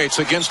 penetrates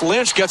against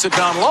Lynch, gets it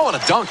down low, and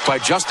a dunk by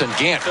Justin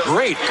Gant.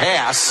 Great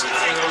pass.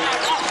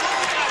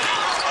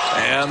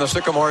 And the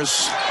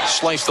Sycamores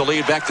slice the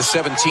lead back to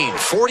 17.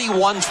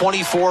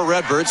 41-24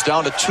 Redbirds,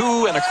 down to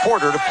 2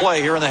 1/4 to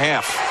play here in the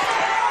half.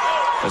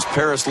 As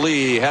Paris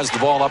Lee has the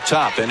ball up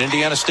top, and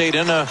Indiana State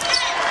in a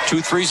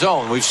 2-3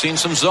 zone. We've seen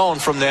some zone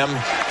from them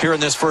here in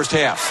this first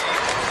half.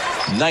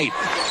 Knight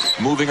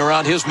moving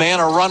around his man,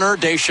 a runner.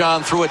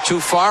 Deshaun threw it too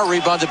far,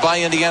 rebounded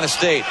by Indiana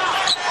State.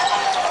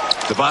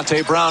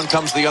 Devontae Brown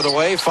comes the other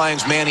way,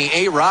 finds Manny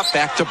Arop,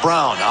 back to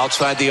Brown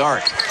outside the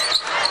arc.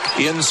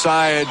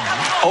 Inside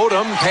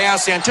Odom,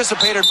 pass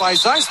anticipated by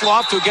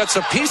Zeisloft, who gets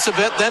a piece of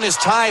it, then is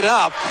tied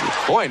up.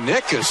 Boy,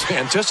 Nick is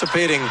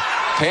anticipating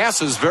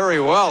passes very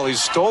well.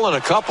 He's stolen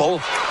a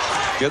couple,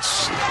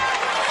 gets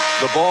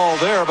the ball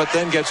there, but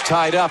then gets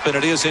tied up, and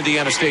it is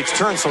Indiana State's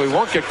turn, so he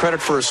won't get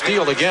credit for a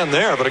steal again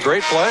there, but a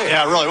great play.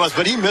 Yeah, it really was,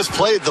 but he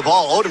misplayed the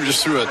ball. Odom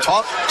just threw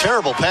a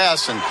terrible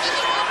pass, and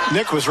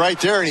Nick was right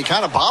there, and he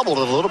kind of bobbled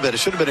it a little bit. It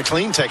should have been a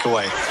clean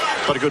takeaway,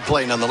 but a good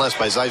play nonetheless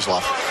by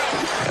Zeisloft.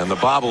 And the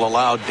bobble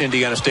allowed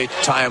Indiana State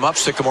to tie him up.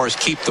 Sycamores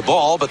keep the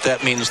ball, but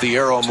that means the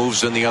arrow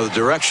moves in the other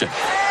direction.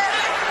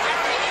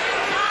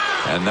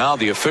 And now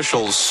the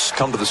officials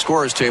come to the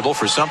scorer's table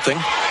for something.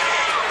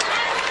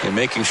 And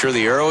making sure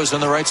the arrow is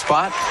in the right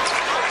spot.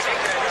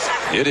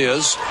 It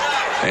is.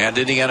 And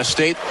Indiana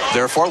State,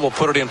 therefore, will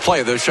put it in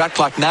play. The shot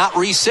clock not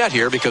reset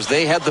here because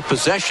they had the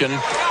possession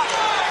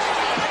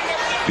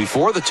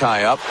before the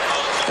tie-up.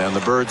 And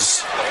the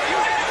Birds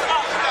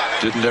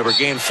didn't ever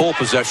gain full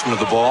possession of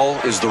the ball,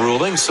 is the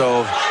ruling.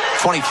 So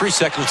 23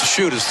 seconds to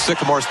shoot as the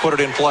Sycamores put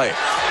it in play.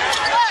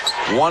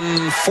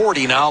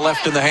 1:40 now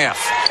left in the half.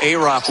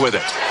 Arop with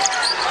it.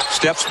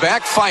 Steps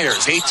back,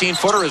 fires.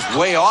 18-footer is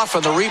way off,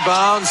 and the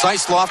rebound.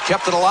 Zeisloft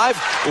kept it alive.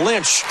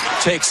 Lynch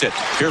takes it.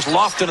 Here's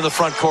Lofton in the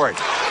front court.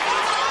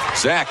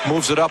 Zach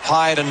moves it up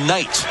high to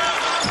Knight.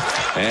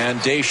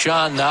 And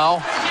Deshaun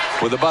now,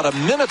 with about a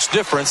minute's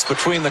difference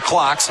between the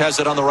clocks, has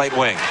it on the right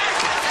wing.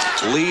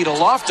 Lee to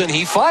Lofton.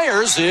 He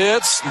fires.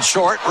 It's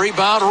short.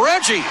 Rebound.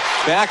 Reggie.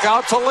 Back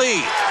out to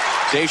Lee.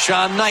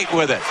 Deshaun Knight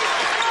with it.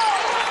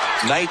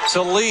 Knight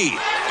to Lee.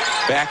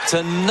 Back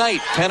to Knight.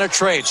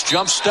 Penetrates.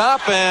 Jump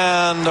stop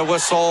and a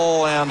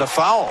whistle and a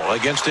foul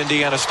against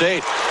Indiana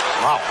State.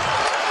 Wow.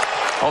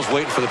 I was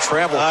waiting for the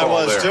travel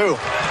call there. I was too.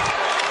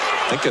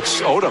 I think it's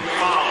Odom.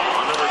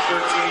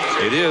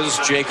 It is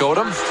Jake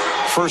Odom.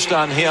 First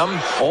on him.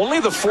 Only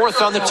the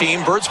 4th on the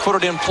team. Birds put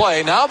it in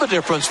play. Now the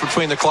difference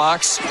between the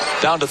clocks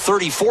down to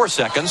 34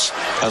 seconds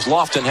as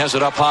Lofton has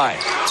it up high.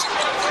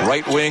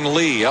 Right wing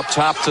Lee up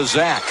top to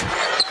Zach.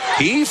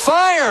 He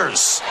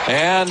fires,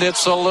 and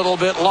it's a little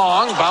bit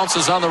long.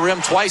 Bounces on the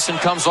rim twice and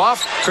comes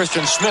off.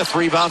 Christian Smith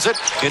rebounds it.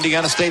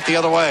 Indiana State the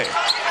other way.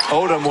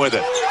 Odom with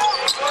it.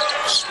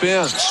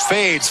 Spins,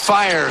 fades,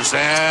 fires,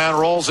 and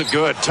rolls it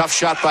good. Tough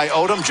shot by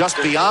Odom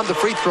just beyond the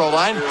free throw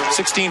line.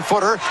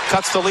 16-footer,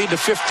 cuts the lead to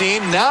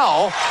 15.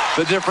 Now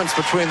the difference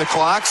between the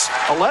clocks,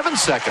 11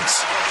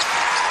 seconds.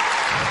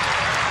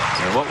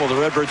 And what will the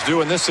Redbirds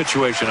do in this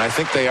situation? I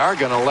think they are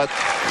going to let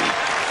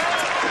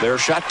their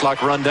shot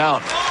clock run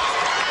down.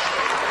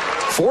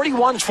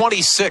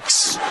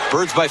 41-26.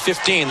 Birds by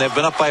 15. They've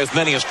been up by as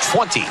many as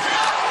 20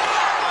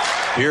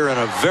 here in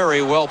a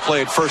very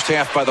well-played first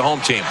half by the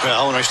home team.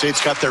 Well, Illinois State's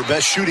got their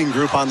best shooting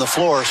group on the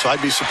floor, so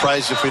I'd be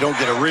surprised if we don't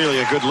get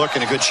a good look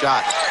and a good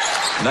shot.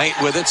 Knight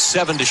with it,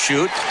 7 to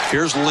shoot.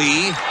 Here's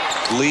Lee.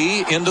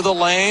 Lee into the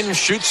lane,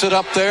 shoots it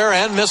up there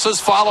and misses.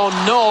 Follow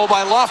no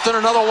by Lofton.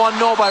 Another one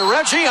no by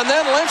Reggie. And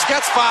then Lynch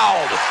gets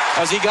fouled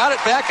as he got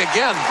it back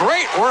again.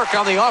 Great work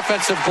on the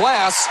offensive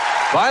glass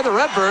by the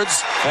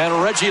Redbirds.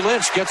 And Reggie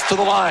Lynch gets to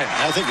the line.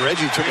 I think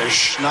Reggie took a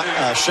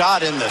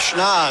shot in the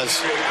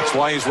schnoz. That's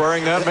why he's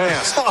wearing that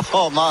mask.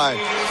 Oh, my.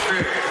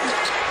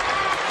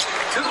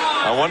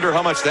 I wonder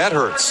how much that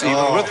hurts,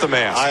 even with the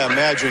mask. I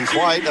imagine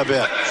quite a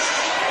bit.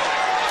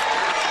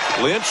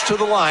 Lynch to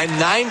the line,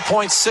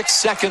 9.6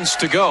 seconds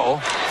to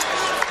go.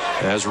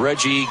 As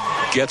Reggie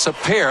gets a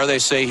pair, they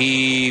say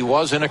he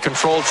was in a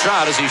controlled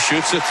shot as he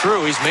shoots it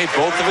through. He's made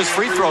both of his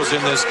free throws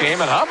in this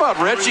game. And how about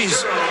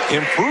Reggie's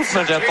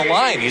improvement at the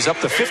line? He's up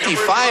to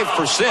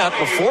 55%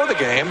 before the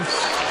game.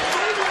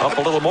 Up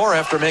a little more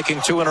after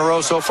making 2 in a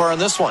row so far in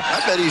this one. I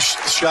bet he's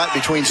shot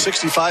between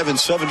 65 and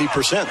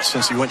 70%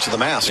 since he went to the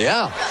mask.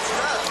 Yeah.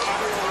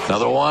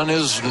 Another one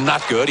is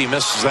not good. He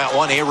misses that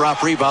one.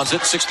 A-Rop rebounds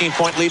it.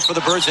 16-point lead for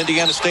the Birds.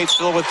 Indiana State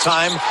still with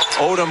time.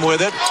 Odom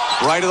with it.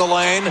 Right of the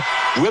lane.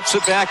 Whips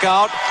it back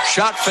out.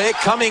 Shot fake.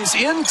 Cummings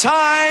in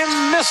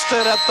time. Missed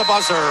it at the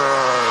buzzer.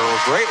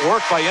 Great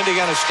work by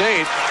Indiana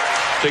State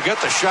to get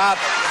the shot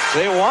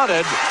they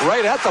wanted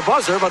right at the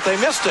buzzer, but they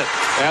missed it.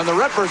 And the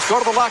Redbirds go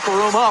to the locker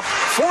room up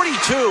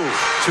 42-26.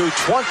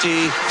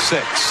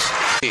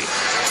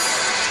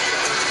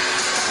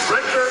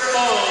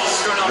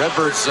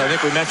 Redbirds, I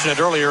think we mentioned it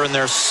earlier, in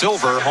their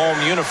silver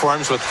home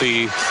uniforms with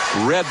the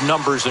red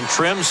numbers and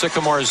trim.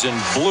 Sycamores in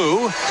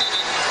blue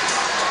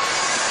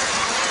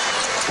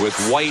with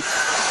white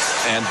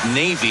and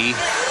navy.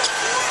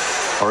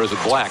 Or is it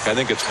black? I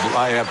think it's,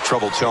 I have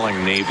trouble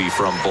telling navy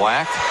from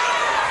black.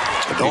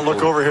 Don't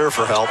look over here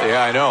for help.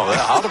 Yeah, I know.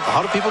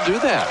 How do people do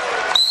that?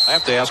 I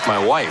have to ask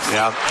my wife.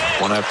 Yeah,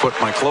 when I put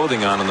my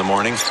clothing on in the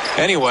morning.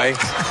 Anyway,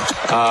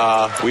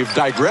 we've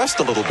digressed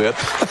a little bit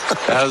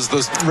as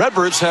the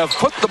Redbirds have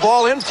put the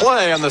ball in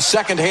play and the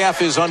second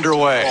half is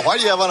underway. Well, why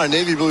do you have on a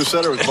navy blue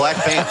setter with black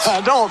pants?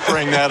 Don't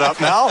bring that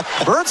up now.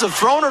 Birds have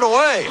thrown it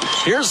away.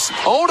 Here's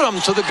Odom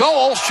to the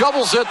goal,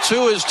 shovels it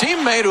to his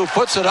teammate who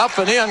puts it up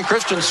and in.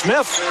 Christian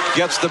Smith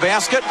gets the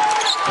basket.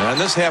 And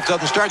this half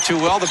doesn't start too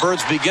well. The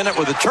Birds begin it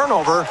with a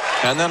turnover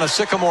and then a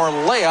Sycamore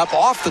layup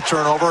off the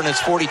turnover, and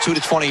it's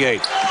 42-28.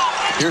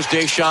 Here's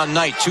Deshaun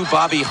Knight to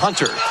Bobby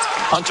Hunter.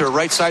 Hunter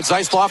right side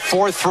Zeisloft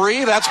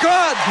 4-3. That's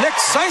good. Nick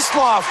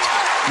Zeisloft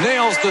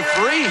nails the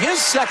three, his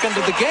second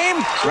of the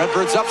game.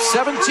 Redbirds up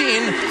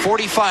 17,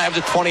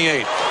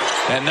 45-28.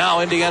 And now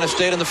Indiana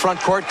State in the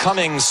front court.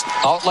 Cummings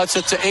outlets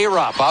it to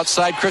A-Rop.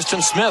 Outside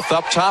Christian Smith.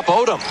 Up top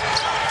Odom.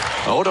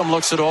 Odom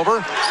looks it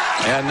over,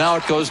 and now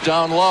it goes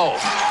down low.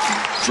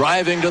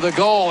 Driving to the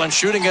goal and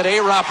shooting at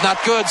A-Rop.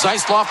 Not good.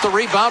 Zeisloft the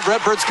rebound.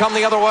 Redbirds come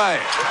the other way.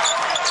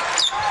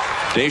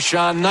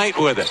 Deshaun Knight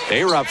with it.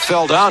 A-Rop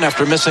fell down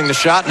after missing the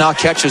shot. Now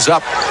catches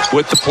up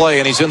with the play,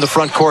 and he's in the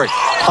front court.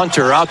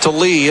 Hunter out to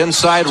Lee.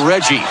 Inside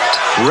Reggie.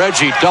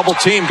 Reggie double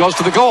team. Goes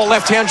to the goal.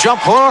 Left-hand jump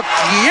hook.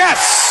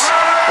 Yes!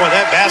 Boy,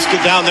 that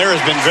basket down there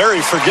has been very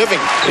forgiving.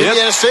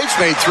 Indiana State's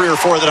made 3 or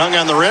 4 that hung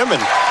on the rim,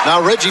 and now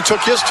Reggie took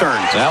his turn.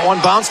 That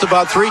one bounced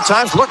about 3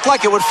 times. Looked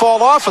like it would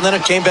fall off, and then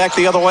it came back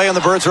the other way, and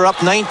the Birds are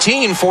up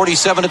 19,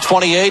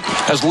 47-28,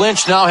 as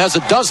Lynch now has a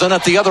dozen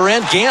at the other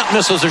end. Gant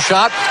misses a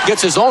shot,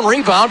 gets his own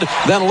rebound,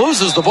 then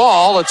loses the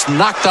ball. It's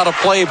knocked out of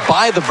play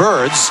by the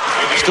Birds.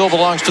 Still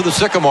belongs to the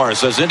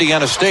Sycamores, as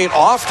Indiana State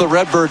off the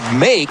Redbird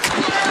make.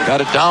 Got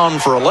it down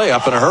for a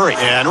layup in a hurry.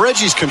 Yeah, and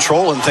Reggie's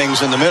controlling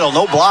things in the middle.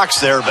 No blocks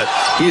there, but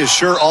he is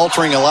sure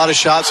altering a lot of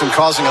shots and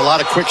causing a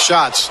lot of quick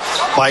shots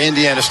by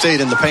Indiana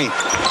State in the paint.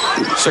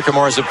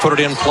 Sycamores have put it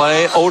in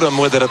play. Odom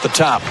with it at the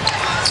top.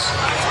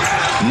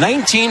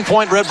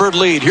 19-point Redbird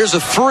lead. Here's a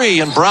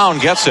 3, and Brown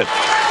gets it.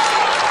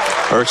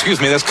 Or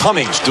excuse me, that's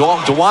Cummings.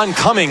 DeJuan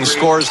Cummings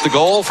scores the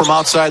goal from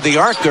outside the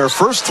arc. Their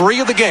first 3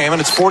 of the game, and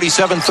it's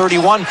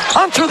 47-31.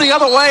 Hunter the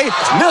other way,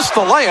 missed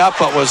the layup,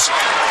 but was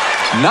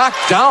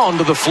knocked down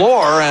to the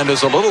floor and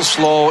is a little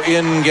slow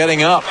in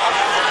getting up.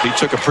 He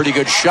took a pretty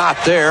good shot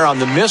there on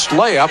the missed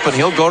layup, and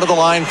he'll go to the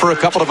line for a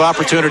couple of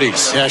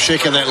opportunities. Yeah,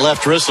 shaking that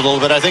left wrist a little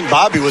bit. I think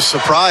Bobby was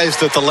surprised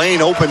that the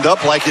lane opened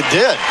up like it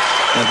did.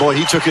 And boy,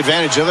 he took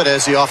advantage of it,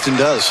 as he often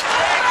does.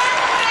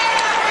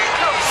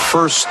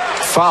 First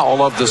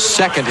foul of the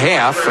second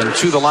half, and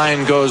to the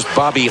line goes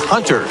Bobby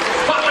Hunter.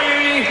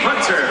 Bobby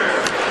Hunter.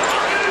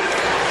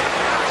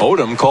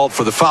 Odom called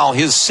for the foul,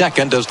 his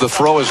second, as the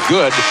throw is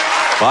good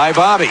by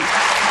Bobby.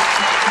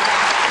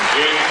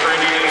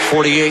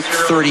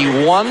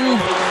 48-31.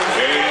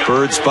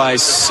 Birds by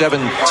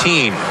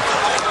 17.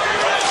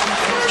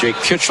 Jake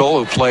Kitchell,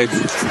 who played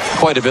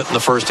quite a bit in the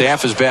first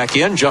half, is back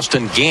in.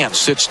 Justin Gant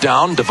sits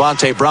down.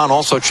 Devontae Brown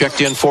also checked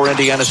in for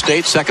Indiana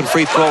State. Second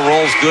free throw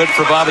rolls good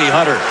for Bobby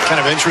Hunter. Kind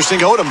of interesting.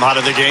 Odom out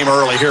of the game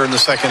early here in the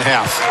second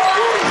half.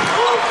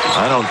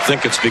 I don't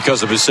think it's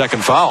because of his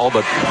second foul,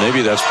 but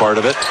maybe that's part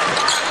of it.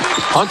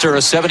 Hunter, a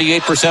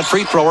 78%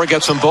 free thrower,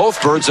 gets them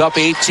both. Birds up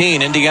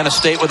 18. Indiana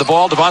State with the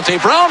ball.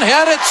 Devontae Brown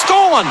had it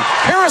stolen.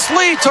 Paris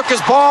Lee took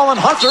his ball, and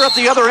Hunter at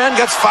the other end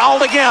gets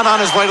fouled again on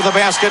his way to the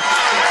basket.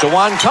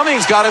 DeJuan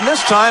Cummings got him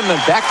this time, and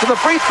back to the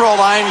free throw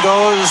line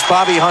goes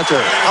Bobby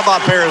Hunter. How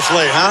about Paris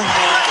Lee, huh?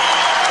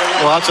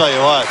 Well, I'll tell you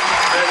what.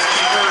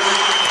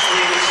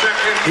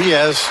 He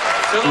has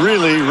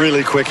really,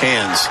 really quick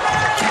hands.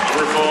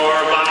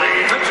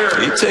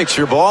 He takes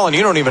your ball, and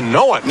you don't even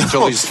know it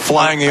until he's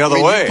flying the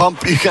other way.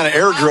 You kind of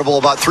air dribble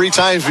about 3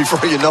 times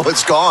before you know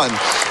it's gone.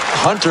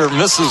 Hunter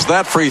misses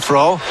that free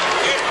throw.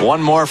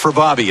 One more for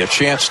Bobby. A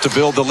chance to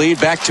build the lead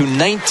back to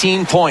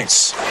 19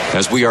 points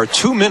as we are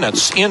 2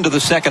 minutes into the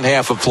second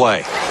half of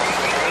play.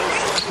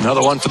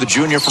 Another one for the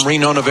junior from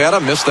Reno, Nevada.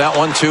 Missed that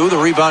one, too. The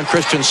rebound,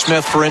 Christian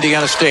Smith for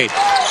Indiana State.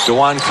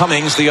 DeJuan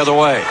Cummings the other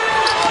way.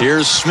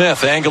 Here's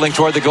Smith angling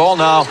toward the goal.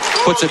 Now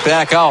puts it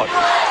back out.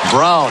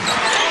 Brown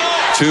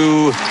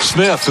to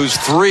Smith, whose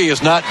 3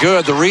 is not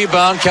good. The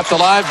rebound kept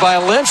alive by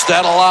Lynch.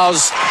 That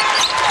allows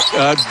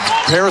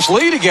Paris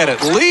Lee to get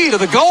it. Lee to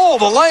the goal.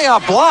 The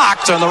layup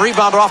blocked, and the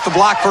rebound off the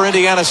block for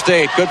Indiana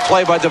State. Good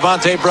play by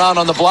Devontae Brown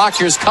on the block.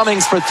 Here's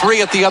Cummings for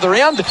 3 at the other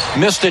end.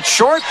 Missed it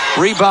short.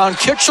 Rebound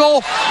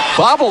Kitchell.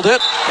 Bobbled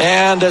it,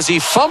 and as he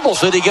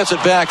fumbles it, he gets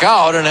it back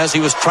out, and as he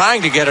was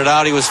trying to get it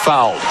out, he was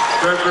fouled.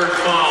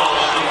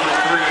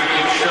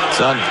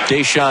 It's on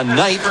Deshaun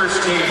Knight.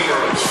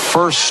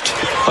 First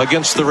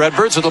against the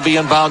Redbirds. It'll be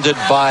inbounded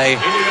by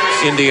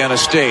Indiana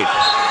State.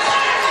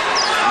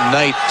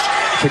 Knight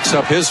picks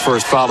up his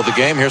first foul of the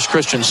game. Here's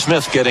Christian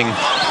Smith getting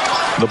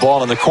the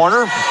ball in the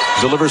corner.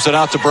 Delivers it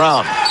out to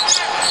Brown.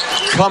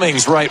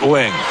 Cummings right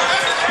wing.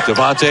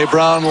 Devontae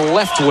Brown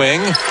left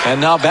wing.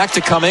 And now back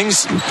to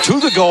Cummings. To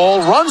the goal.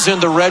 Runs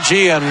into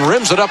Reggie and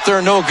rims it up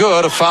there. No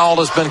good. A foul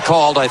has been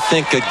called, I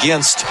think,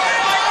 against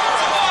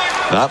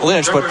not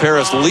Lynch, but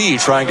Paris Lee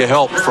trying to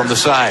help from the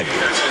side.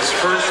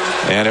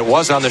 And it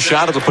was on the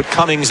shot. It'll put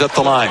Cummings at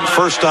the line.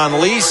 First on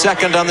Lee,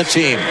 second on the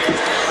team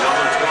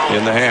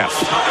in the half.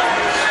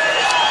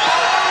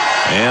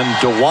 And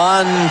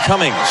DeJuan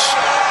Cummings,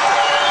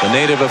 the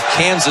native of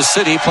Kansas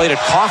City, played at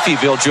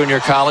Coffeyville Junior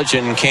College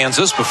in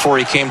Kansas before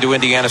he came to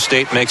Indiana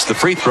State, makes the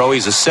free throw.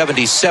 He's a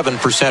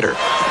 77%er.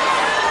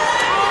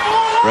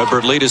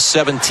 Redbird lead is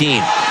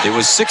 17. It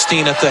was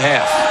 16 at the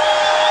half.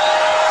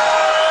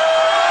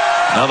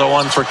 Another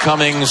one for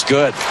Cummings,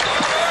 good.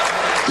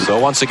 So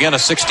once again, a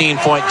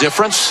 16-point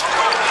difference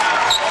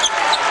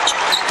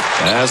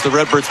as the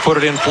Redbirds put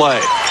it in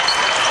play.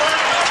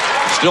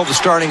 Still the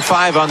starting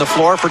 5 on the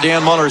floor for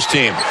Dan Muller's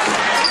team.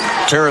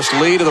 Paris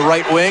Lee to the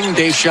right wing.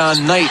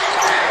 Deshaun Knight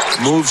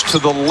moves to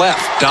the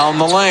left down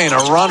the lane. A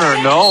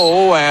runner,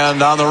 no,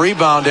 and on the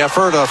rebound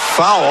effort, a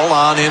foul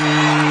on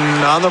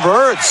the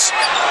Birds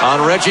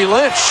on Reggie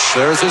Lynch.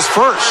 There's his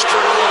first.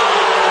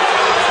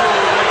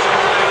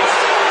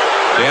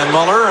 Dan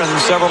Muller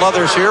and several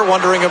others here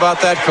wondering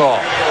about that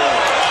call.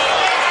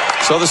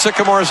 So the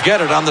Sycamores get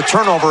it on the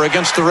turnover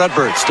against the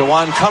Redbirds.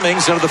 DeJuan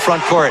Cummings into the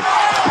front court.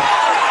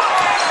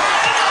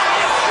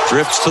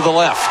 Drifts to the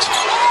left.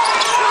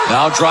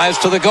 Now drives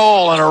to the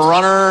goal, and a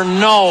runner,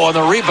 no. On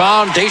the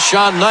rebound,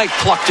 Deshaun Knight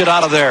plucked it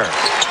out of there.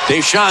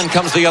 Deshaun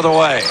comes the other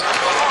way.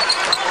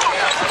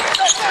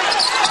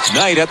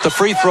 Knight at the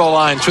free throw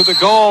line to the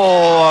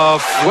goal. A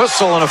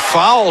whistle and a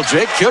foul.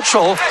 Jake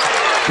Kitchell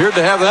appeared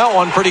to have that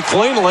one pretty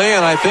cleanly,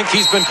 and I think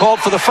he's been called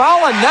for the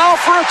foul, and now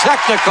for a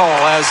technical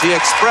as he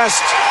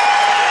expressed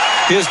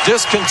his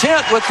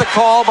discontent with the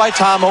call by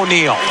Tom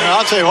O'Neill.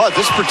 I'll tell you what,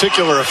 this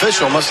particular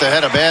official must have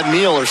had a bad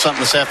meal or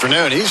something this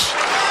afternoon. He's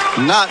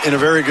not in a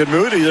very good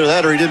mood. Either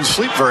that or he didn't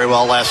sleep very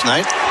well last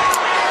night.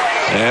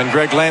 And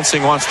Greg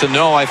Lansing wants to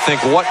know, I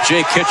think, what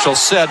Jay Kitchell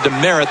said to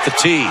merit the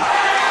tee.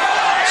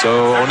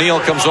 So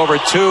O'Neill comes over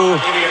to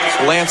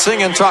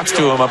Lansing and talks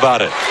to him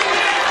about it.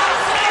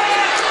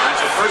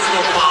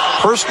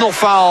 Personal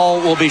foul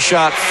will be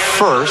shot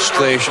first.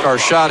 They are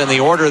shot in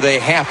the order they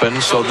happen.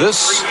 So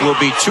this will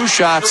be 2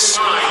 shots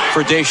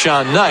for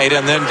Deshaun Knight,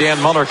 and then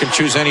Dan Muller can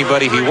choose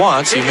anybody he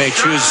wants. He may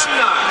choose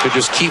to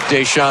just keep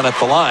Deshaun at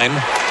the line,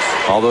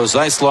 although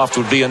Zeisloft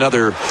would be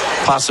another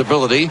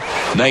possibility.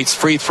 Knight's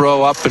free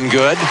throw up and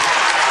good.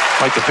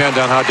 Might depend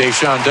on how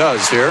Deshaun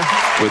does here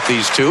with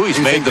these two. He's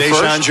made the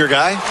first. Deshaun's your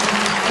guy?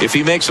 If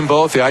he makes them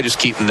both, yeah, I just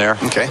keep him there.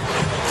 Okay.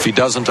 If he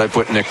doesn't, I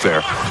put Nick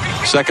there.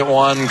 Second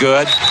one,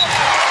 good.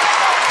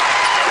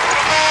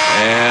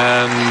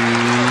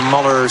 And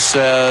Muller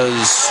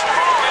says,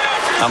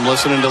 I'm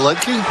listening to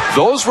Ledke.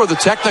 Those were the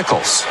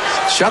technicals.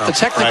 Shot the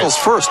technicals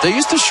first. They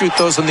used to shoot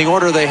those in the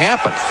order they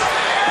happened.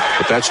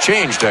 But that's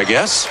changed, I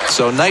guess.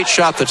 So Knight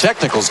shot the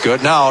technicals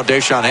good. Now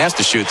Deshaun has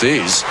to shoot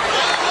these.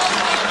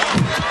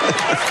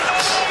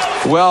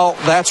 Well,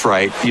 that's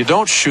right. You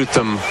don't shoot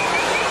them.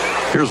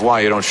 Here's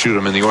why you don't shoot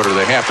them in the order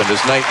they happened.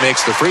 As Knight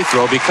makes the free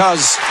throw,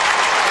 because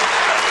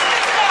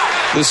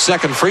this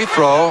second free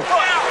throw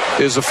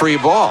is a free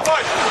ball.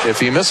 If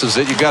he misses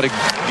it, you got to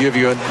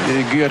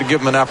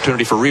give him an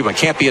opportunity for rebound.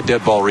 Can't be a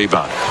dead ball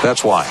rebound.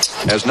 That's why.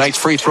 As Knight's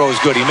free throw is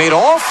good. He made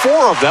all 4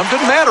 of them.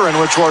 Didn't matter in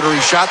which order he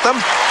shot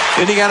them.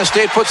 Indiana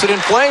State puts it in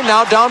play.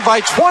 Now down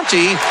by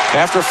 20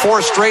 after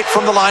 4 straight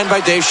from the line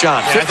by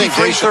Deschamps.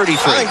 53-33.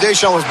 I think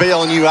Deschamps was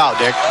bailing you out,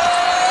 Dick.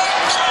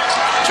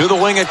 To the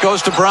wing it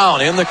goes to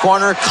Brown. In the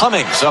corner,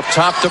 Cummings up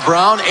top to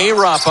Brown.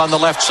 Arop on the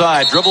left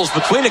side. Dribbles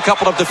between a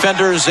couple of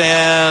defenders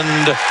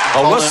and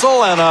a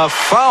whistle and a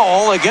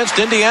foul against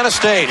Indiana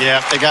State.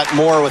 Yeah, they got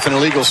Moore with an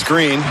illegal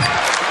screen.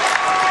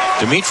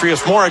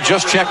 Demetrius Moore had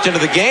just checked into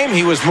the game.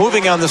 He was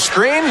moving on the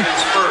screen.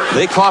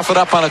 They cough it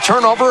up on a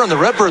turnover, and the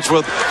Redbirds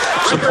with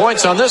some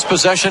points on this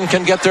possession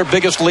can get their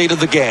biggest lead of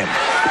the game.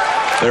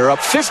 They're up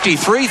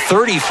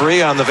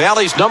 53-33 on the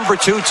Valley's number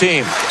 2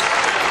 team.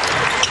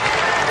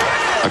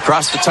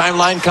 Across the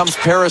timeline comes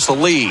Paris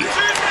Lee.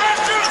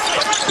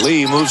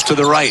 Lee moves to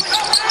the right.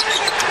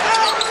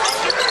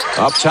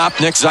 Up top,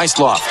 Nick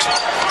Zeisloft.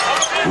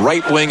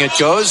 Right wing it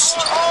goes.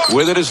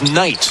 With it is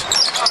Knight.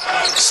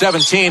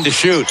 17 to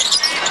shoot.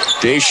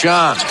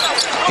 Deschamps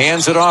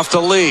hands it off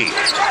to Lee.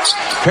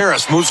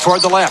 Paris moves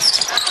toward the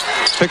left.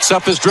 Picks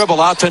up his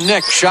dribble out to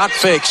Nick. Shot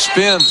fake,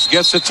 spins,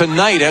 gets it to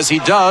Knight. As he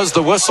does,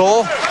 the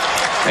whistle.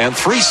 And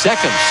 3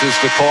 seconds is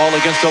the call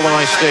against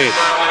Illinois State.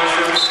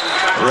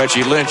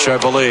 Reggie Lynch, I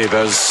believe,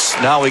 as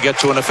now we get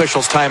to an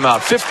official's timeout.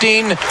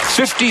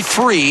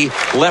 15:53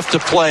 left to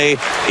play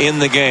in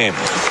the game.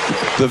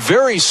 The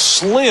very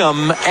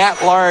slim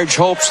at-large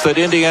hopes that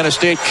Indiana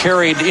State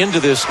carried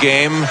into this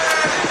game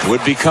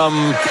would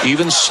become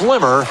even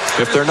slimmer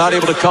if they're not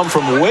able to come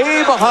from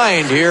way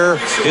behind here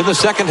in the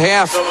second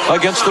half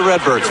against the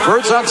Redbirds.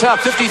 Birds on top,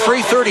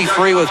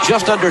 53-33 with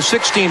just under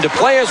 16 to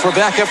play as we're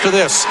back after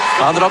this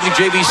on the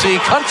WJBC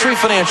Country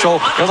Financial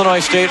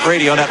Illinois State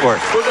Radio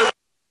Network.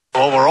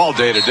 Well, we're all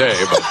day to day,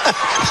 but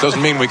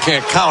doesn't mean we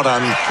can't count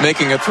on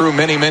making it through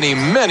many, many,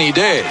 many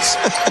days.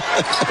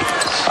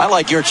 I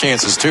like your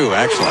chances, too,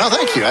 actually. Well,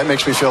 thank you. That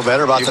makes me feel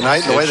better about the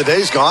night and the way the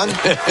day's gone.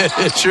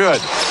 It should.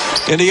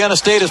 Indiana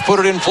State has put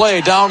it in play.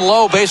 Down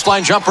low,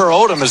 baseline jumper.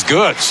 Odom is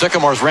good.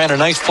 Sycamores ran a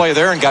nice play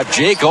there and got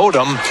Jake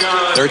Odom,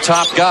 their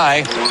top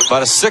guy,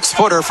 about a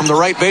 6-footer from the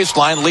right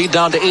baseline. Lead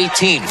down to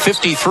 18,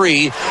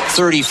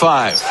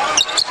 53-35.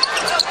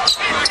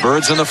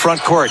 Birds in the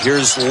front court.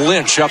 Here's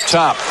Lynch up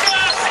top.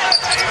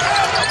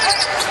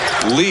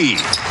 Lee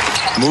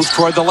moves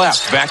toward the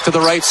left, back to the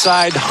right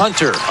side.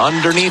 Hunter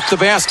underneath the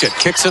basket,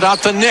 kicks it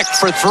out to Nick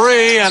for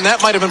 3, and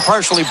that might have been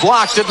partially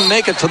blocked. Didn't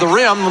make it to the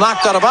rim,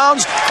 knocked out of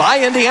bounds by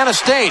Indiana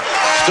State.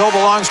 Still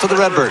belongs to the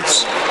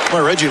Redbirds.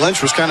 Well, Reggie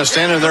Lynch was kind of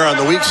standing there on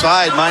the weak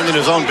side, minding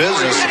his own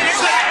business.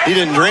 He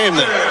didn't dream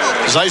that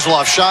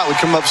Zeisloft's shot would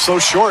come up so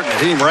short and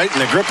hit him right in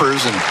the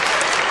grippers. And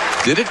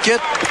did it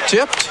get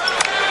tipped?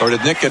 Or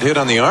did Nick get hit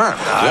on the arm?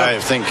 I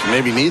think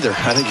maybe neither.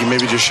 I think he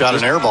maybe just shot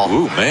an air ball.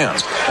 Ooh, man.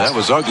 That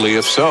was ugly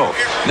if so.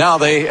 Now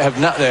they have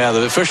not,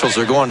 the officials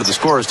are going to the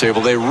scorer's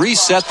table. They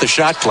reset the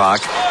shot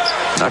clock.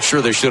 Not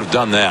sure they should have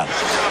done that.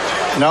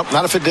 Nope,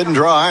 not if it didn't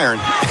draw iron,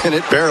 and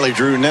it barely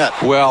drew net.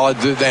 Well,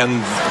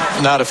 and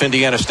not if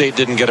Indiana State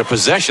didn't get a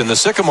possession. The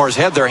Sycamores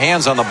had their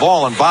hands on the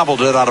ball and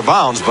bobbled it out of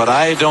bounds, but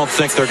I don't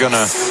think they're going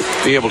to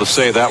be able to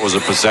say that was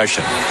a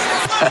possession.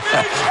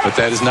 But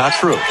that is not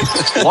true.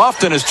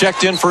 Lofton has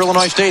checked in for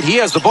Illinois State. He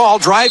has the ball,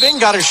 driving,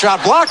 got his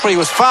shot blocked, but he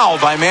was fouled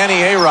by Manny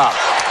Arop.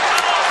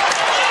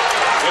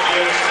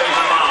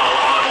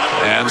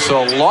 And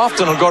so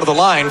Lofton will go to the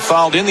line,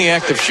 fouled in the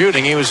act of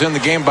shooting. He was in the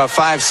game about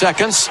 5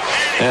 seconds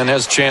and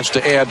has a chance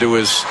to add to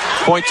his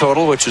point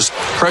total, which is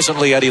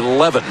presently at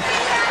 11.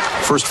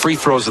 First free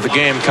throws of the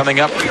game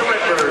coming up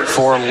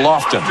for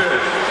Lofton.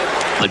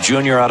 The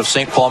junior out of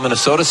St. Paul,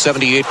 Minnesota,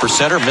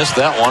 78%er, missed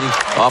that one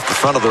off the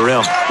front of the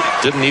rim.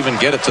 Didn't even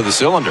get it to the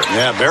cylinder.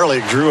 Yeah,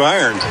 barely drew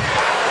iron.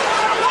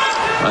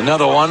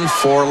 Another one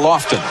for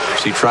Lofton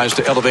as he tries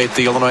to elevate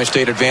the Illinois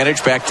State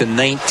advantage back to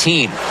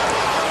 19.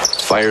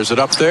 Fires it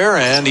up there,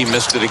 and he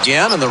missed it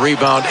again, and the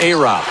rebound,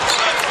 Arop.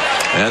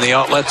 And the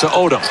outlet to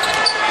Odom.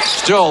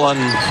 Still an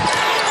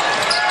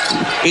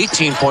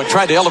 18-point,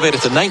 tried to elevate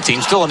it to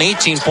 19, still an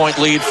 18-point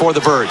lead for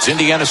the Birds.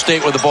 Indiana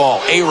State with the ball.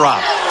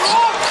 Arop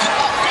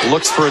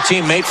looks for a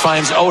teammate,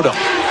 finds Odom.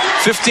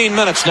 15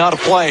 minutes now to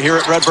play here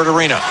at Redbird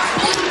Arena.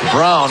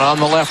 Brown on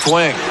the left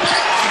wing.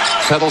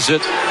 Pedals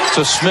it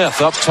to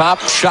Smith up top.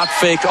 Shot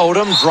fake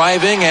Odom,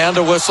 driving, and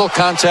a whistle.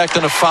 Contact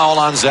and a foul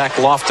on Zach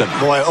Lofton.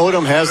 Boy,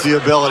 Odom has the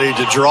ability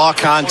to draw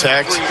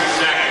contact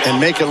and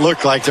make it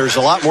look like there's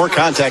a lot more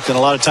contact than a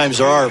lot of times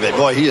there are of it.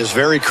 Boy, he is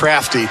very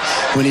crafty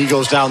when he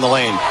goes down the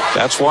lane.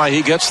 That's why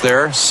he gets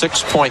there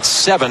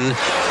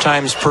 6.7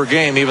 times per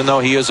game, even though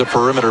he is a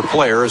perimeter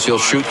player, as he'll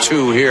shoot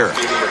 2 here.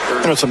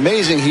 You know, it's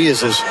amazing he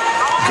is as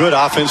good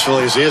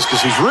offensively as he is,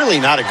 because he's really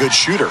not a good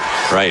shooter.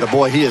 Right. But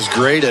boy, he is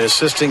great at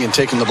assisting and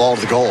taking the ball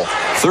to the goal.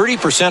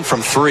 30%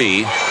 from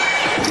 3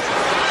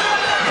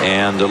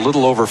 and a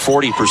little over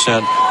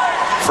 40%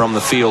 from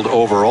the field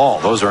overall.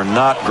 Those are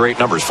not great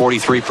numbers.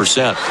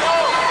 43%.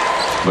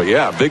 But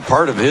yeah, a big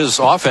part of his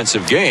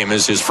offensive game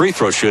is his free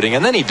throw shooting,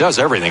 and then he does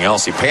everything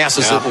else. He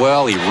passes it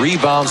well, he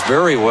rebounds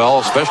very well,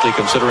 especially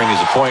considering he's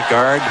a point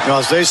guard. You know,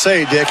 as they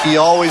say, Dick, he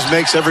always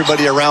makes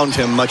everybody around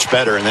him much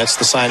better, and that's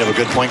the sign of a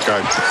good point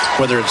guard.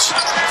 Whether it's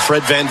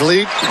Fred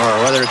VanVleet,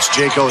 or whether it's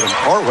Jake Odom,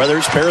 or whether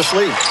it's Paris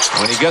Lee.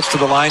 When he gets to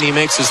the line, he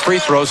makes his free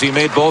throws. He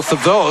made both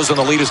of those, and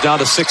the lead is down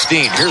to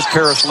 16. Here's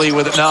Paris Lee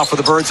with it now for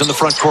the Birds in the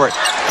front court.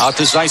 Out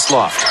to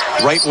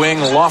Zeisloft. Right wing,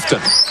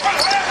 Lofton.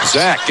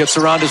 Zach gets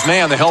around his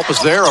man. The help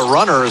is there. A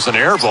runner is an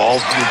air ball.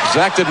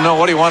 Zach didn't know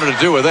what he wanted to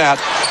do with that.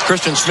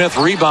 Christian Smith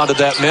rebounded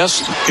that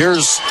miss.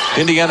 Here's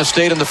Indiana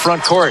State in the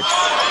front court.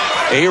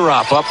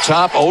 Arop up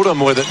top. Odom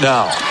with it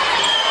now.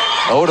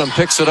 Odom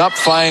picks it up,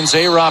 finds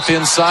Arop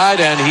inside,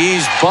 and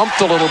he's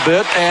bumped a little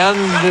bit, and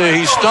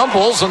he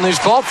stumbles, and he's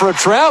called for a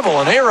travel.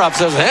 And Arop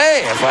says,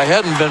 hey, if I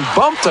hadn't been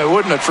bumped, I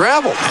wouldn't have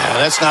traveled. Yeah,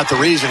 that's not the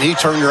reason. He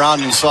turned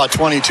around and saw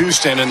 22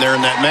 standing there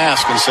in that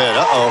mask and said,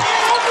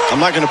 I'm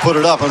not going to put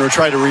it up. I'm going to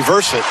try to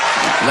reverse it.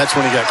 And that's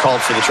when he got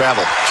called for the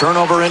travel.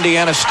 Turnover,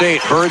 Indiana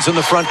State. Birds in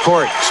the front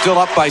court. Still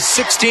up by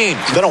 16.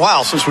 It's been a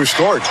while since we've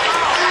scored.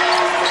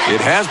 It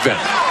has been,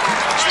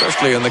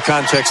 especially in the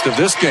context of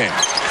this game.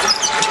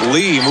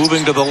 Lee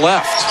moving to the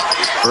left.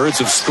 Birds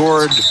have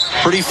scored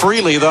pretty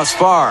freely thus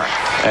far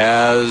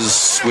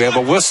as we have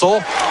a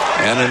whistle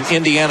and an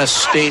Indiana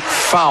State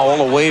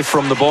foul away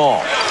from the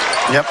ball.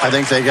 Yep, I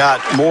think they got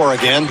Moore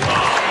again.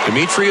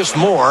 Demetrius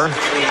Moore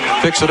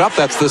picks it up.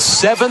 That's the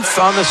 7th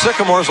on the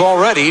Sycamores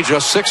already,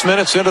 just 6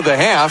 minutes into the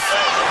half.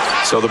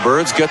 So the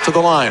Birds get to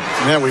the line.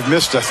 Man, we've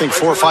missed, I think,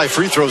 4 or 5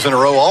 free throws in a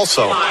row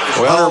also.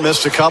 Well, Hunter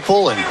missed a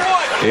couple. And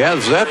yeah,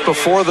 was that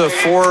before the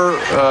 4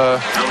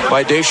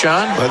 by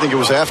Deshaun? I think it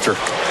was after.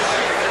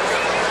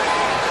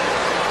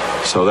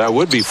 So that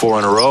would be 4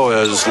 in a row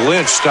as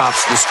Lynch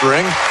stops the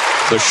string.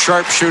 The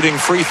sharp-shooting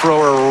free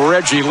thrower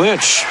Reggie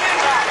Lynch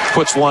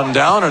puts one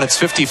down, and it's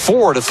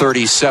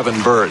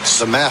 54-37 Birds.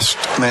 The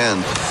masked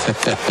man.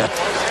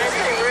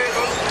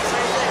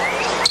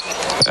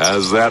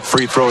 As that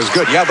free throw is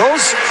good. Yeah,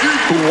 those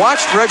who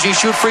watched Reggie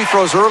shoot free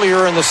throws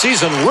earlier in the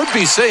season would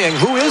be saying,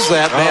 who is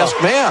that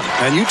masked man?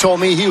 And you told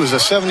me he was a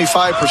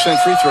 75%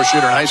 free throw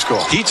shooter in high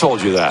school. He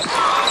told you that.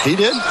 He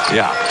did?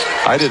 Yeah,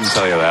 I didn't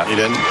tell you that. He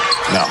didn't?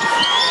 No.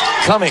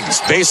 Cummings,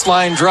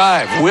 baseline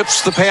drive,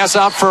 whips the pass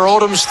out for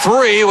Odom's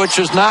 3, which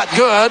is not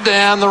good,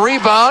 and the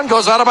rebound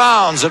goes out of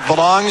bounds. It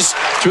belongs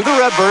to the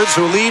Redbirds,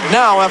 who lead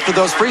now after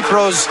those free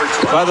throws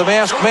by the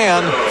masked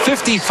man,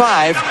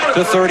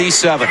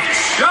 55-37.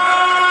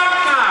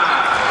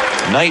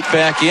 Knight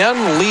back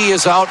in. Lee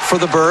is out for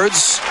the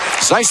Birds.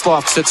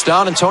 Zeisloft sits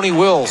down, and Tony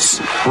Wills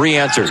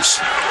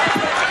re-enters.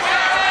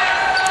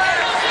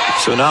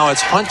 So now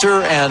it's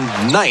Hunter and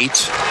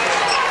Knight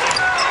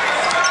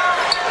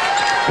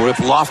with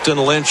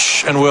Lofton,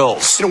 Lynch, and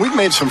Wills. You know, we've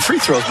made some free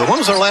throws, but when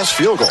was our last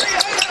field goal?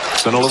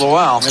 It's been a little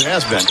while. It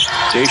has been.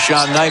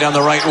 Deshaun Knight on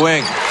the right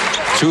wing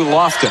to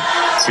Lofton.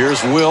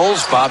 Here's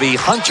Wills. Bobby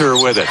Hunter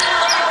with it.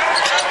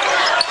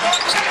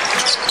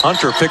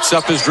 Hunter picks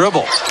up his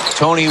dribble.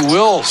 Tony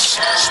Wills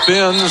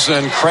spins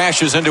and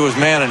crashes into his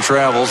man and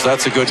travels.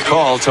 That's a good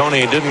call.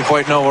 Tony didn't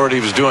quite know what he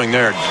was doing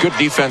there. Good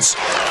defense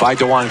by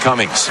DeJuan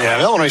Cummings.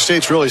 Yeah, Illinois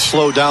State's really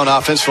slowed down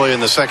offensively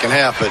in the second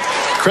half, but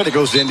credit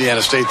goes to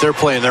Indiana State. They're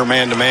playing their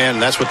man-to-man,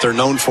 and that's what they're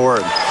known for.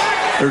 And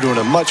they're doing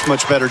a much,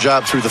 much better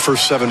job through the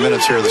first 7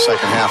 minutes here of the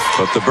second half.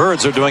 But the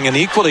Birds are doing an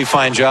equally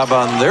fine job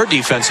on their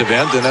defensive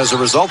end, and as a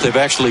result, they've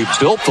actually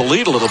built the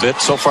lead a little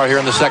bit so far here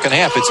in the second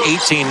half. It's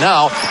 18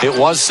 now. It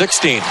was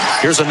 16.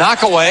 Here's a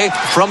knockaway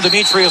from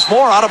Demetrius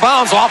Moore out of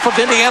bounds off of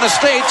Indiana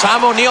State.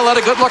 Tom O'Neill had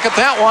a good look at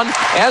that one,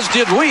 as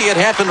did we. It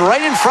happened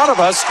right in front of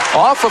us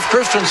off of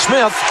Christian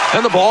Smith,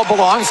 and the ball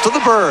belongs to the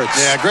Birds.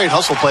 Yeah, great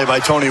hustle play by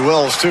Tony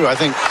Wills, too. I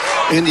think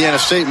Indiana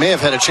State may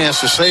have had a chance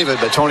to save it,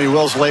 but Tony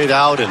Wills laid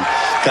out and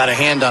got a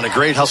hand on a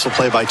great hustle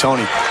play by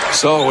Tony.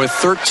 So with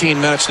 13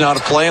 minutes now to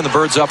play and the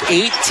Birds up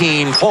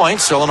 18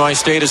 points, Illinois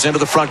State is into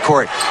the front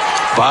court.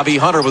 Bobby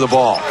Hunter with the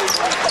ball.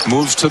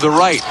 Moves to the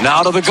right.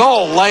 Now to the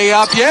goal.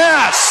 Layup.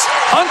 Yes!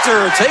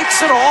 Hunter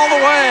takes it all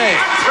the way.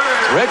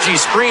 Reggie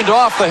screened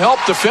off the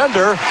help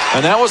defender,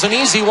 and that was an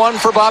easy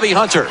one for Bobby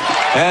Hunter.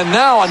 And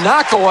now a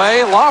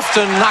knockaway.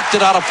 Lofton knocked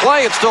it out of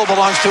play. It still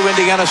belongs to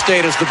Indiana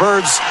State as the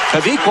Birds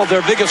have equaled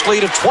their biggest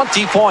lead of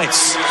 20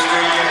 points.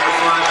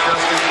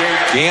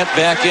 Gant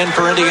back in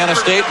for Indiana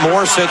State.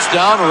 Moore sits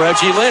down.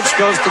 Reggie Lynch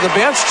goes to the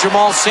bench.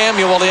 Jamal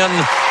Samuel in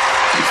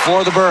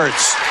for the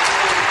Birds.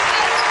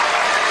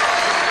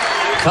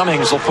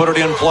 Cummings will put it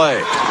in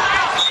play.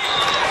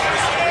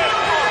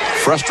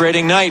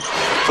 Frustrating night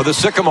for the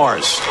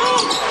Sycamores,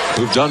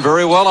 who've done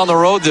very well on the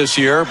road this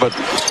year, but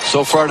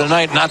so far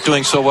tonight not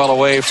doing so well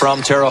away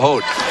from Terre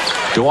Haute.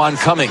 DeJuan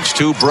Cummings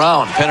to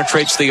Brown,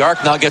 penetrates the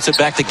arc, now gets it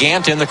back to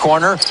Gant in the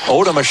corner.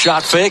 Odom a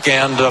shot fake,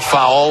 and a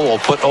foul will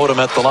put Odom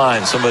at the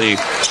line. Somebody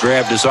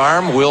grabbed his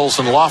arm. Wills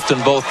and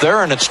Lofton both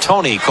there, and it's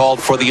Tony called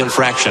for the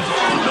infraction.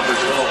 Number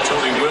 12,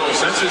 Tony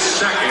Wills, that's his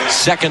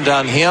Second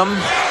on him,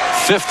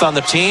 5th on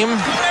the team,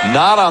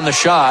 not on the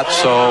shot,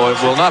 so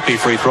it will not be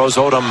free throws.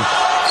 Odom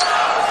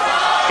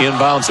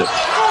inbounds it.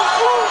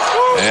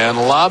 and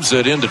lobs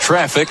it into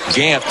traffic.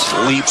 Gant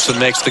leaps and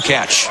makes the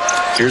catch.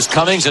 Here's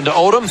Cummings into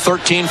Odom.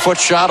 13-foot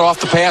shot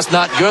off the pass.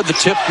 Not good. The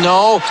tip,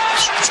 no.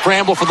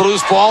 Scramble for the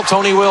loose ball.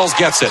 Tony Wills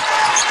gets it.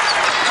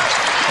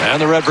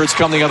 And the Redbirds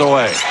come the other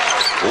way.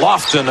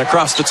 Lofton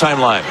across the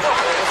timeline.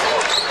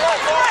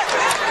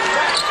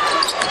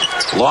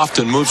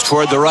 Lofton moves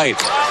toward the right.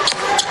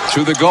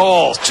 To the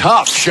goal.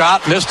 Tough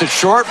shot. Missed it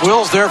short.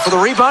 Wills there for the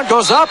rebound.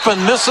 Goes up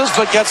and misses,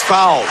 but gets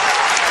fouled.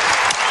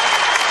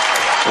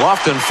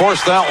 Lofton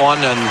forced that one,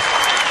 and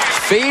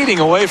fading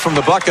away from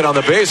the bucket on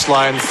the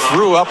baseline,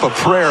 threw up a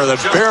prayer that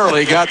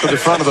barely got to the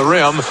front of the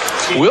rim.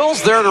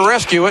 Wills there to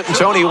rescue it, and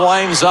Tony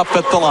winds up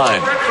at the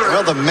line.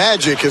 Well, the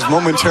magic is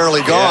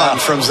momentarily gone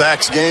from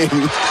Zach's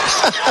game.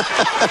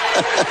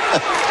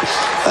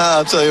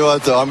 I'll tell you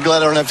what, though, I'm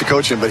glad I don't have to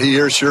coach him, but he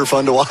is sure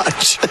fun to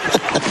watch.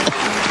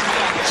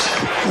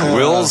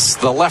 Wills,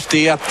 the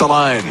lefty, at the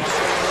line.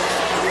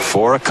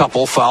 For a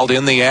couple, fouled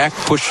in the act,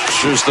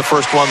 pushes the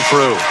first one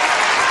through.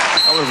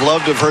 I would have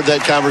loved to have heard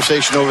that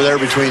conversation over there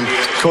between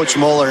Coach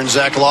Moeller and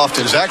Zach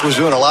Lofton. Zach was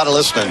doing a lot of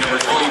listening.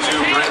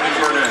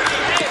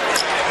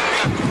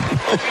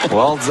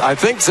 Well, I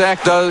think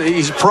Zach does.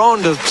 He's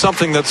prone to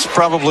something that's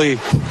probably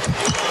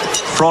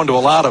prone to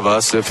a lot of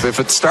us. If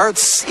it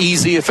starts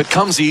easy, if it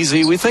comes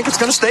easy, we think it's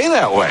going to stay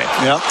that way.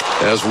 Yep.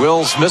 As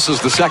Wills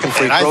misses the second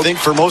free throw. I think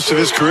for most of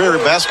his career,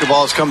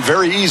 basketball has come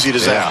very easy to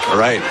Zach. Yeah,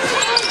 right.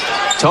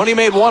 Tony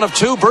made one of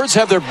two. Birds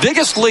have their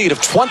biggest lead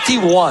of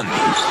 21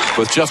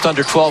 with just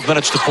under 12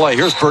 minutes to play.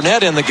 Here's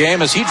Burnett in the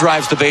game as he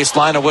drives the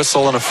baseline. A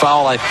whistle and a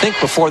foul, I think,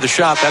 before the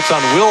shot. That's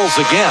on Wills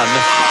again.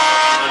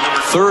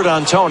 Third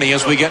on Tony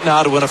as we get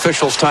now to an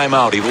official's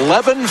timeout.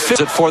 11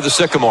 for the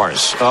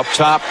Sycamores. Up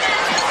top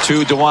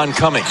to DeJuan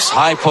Cummings.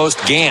 High post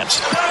Gant.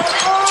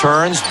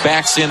 Turns,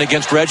 backs in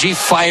against Reggie,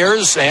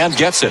 fires, and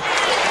gets it.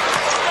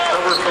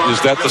 Is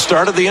that the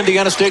start of the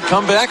Indiana State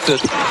comeback that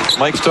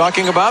Mike's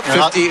talking about?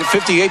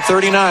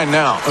 58-39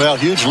 now. Well,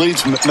 huge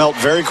leads melt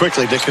very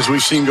quickly because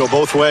we've seen go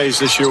both ways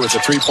this year with a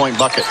three-point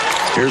bucket.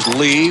 Here's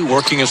Lee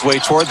working his way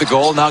toward the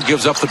goal. Now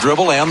gives up the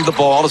dribble and the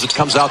ball as it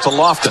comes out to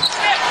Lofton.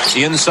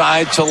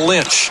 Inside to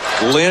Lynch.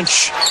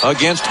 Lynch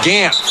against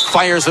Gant.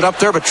 Fires it up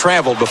there, but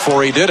traveled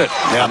before he did it.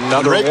 Yeah.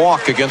 Another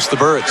walk against the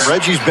Birds.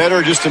 Reggie's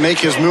better just to make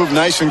his move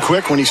nice and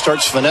quick. When he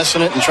starts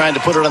finessing it and trying to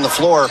put it on the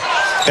floor,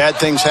 bad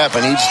things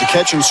happen. He needs to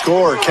catch and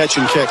score or catch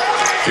and kick.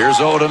 Here's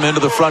Odom into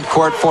the front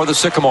court for the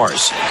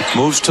Sycamores.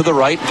 Moves to the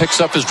right,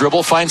 picks up his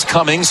dribble, finds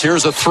Cummings.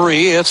 Here's a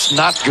three. It's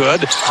not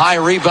good. High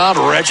rebound.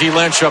 Reggie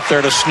Lynch up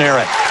there to snare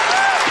it.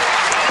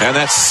 And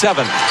that's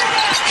 7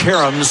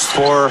 caroms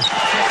for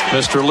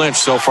Mr. Lynch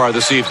so far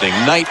this evening.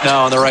 Knight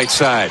now on the right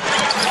side.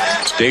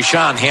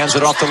 Deshaun hands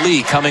it off to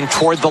Lee, coming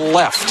toward the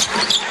left.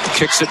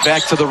 Kicks it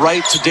back to the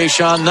right to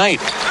Deshaun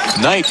Knight.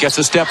 Knight gets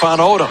a step on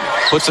Odom.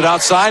 Puts it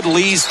outside.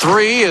 Lee's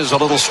three is a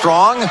little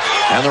strong.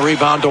 And the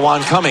rebound to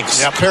DeJuan Cummings.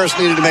 Yeah, Paris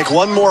needed to make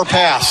one more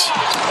pass.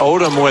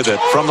 Odom with it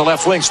from the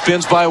left wing.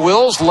 Spins by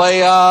Wills.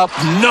 Layup.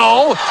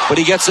 No. But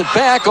he gets it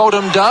back.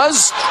 Odom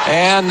does.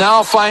 And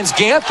now finds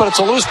Gant. But it's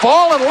a loose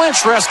ball. And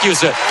Lynch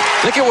rescues it.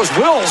 I think it was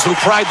Wills who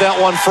pried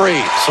that one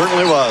free.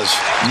 Certainly was.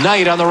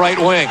 Knight on the right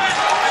wing.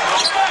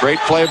 Great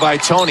play by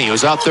Tony,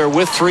 who's out there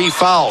with 3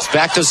 fouls.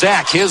 Back to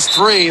Zach. His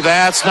three.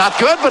 That's not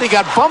good, but he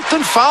got bumped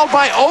and fouled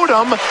by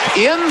Odom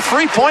in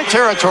three-point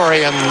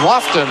territory, and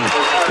Lofton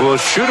will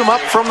shoot him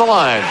up from the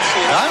line.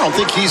 I don't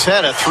think he's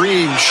had a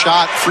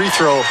 3-shot free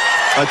throw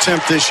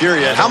attempt this year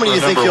yet. How many do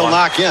you think he'll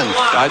knock in?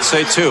 I'd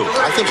say 2.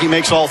 I think he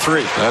makes all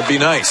 3. That'd be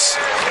nice.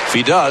 If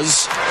he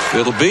does,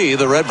 it'll be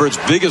the Redbirds'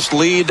 biggest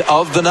lead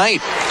of the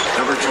night.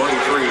 Number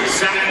 23,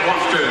 Zach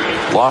Lofton.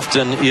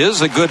 Lofton is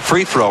a good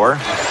free thrower,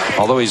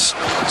 although he's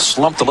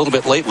slumped a little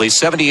bit lately.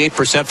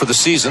 78% for the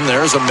season.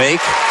 There's a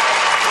make.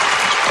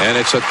 And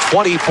it's a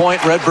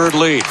 20-point Redbird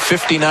lead,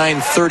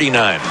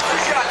 59-39.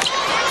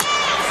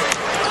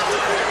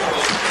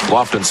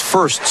 Lofton's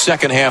first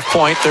second-half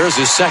point. There's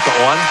his second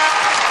one.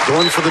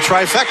 Going for the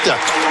trifecta.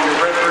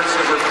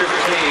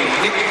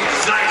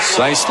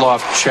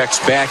 Zeisloff checks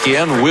back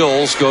in.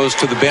 Wills goes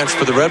to the bench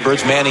for the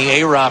Redbirds. Manny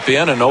Arop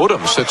in, and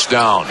Odom sits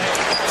down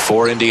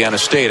for Indiana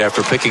State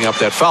after picking up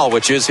that foul,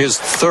 which is his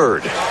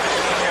third.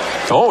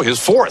 Oh, his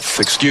fourth,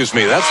 excuse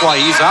me. That's why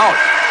he's out.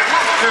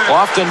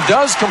 Lofton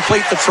does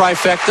complete the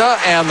trifecta,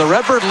 and the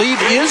Redbird lead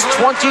is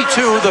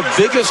 22, the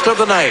biggest of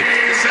the night.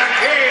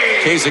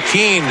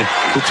 Kazakeen,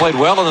 who played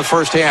well in the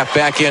first half,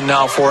 back in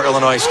now for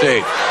Illinois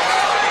State.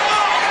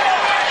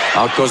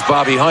 Out goes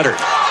Bobby Hunter.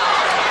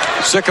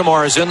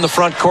 Sycamores in the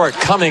front court.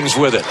 Cummings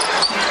with it.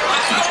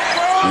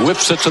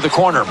 Whips it to the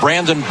corner.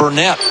 Brandon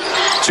Burnett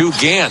to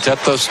Gant at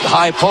the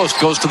high post.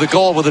 Goes to the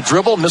goal with a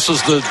dribble.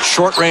 Misses the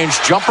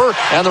short-range jumper.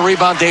 And the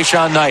rebound,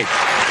 Deshaun Knight.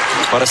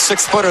 But a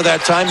 6-footer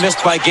that time,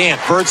 missed by Gant.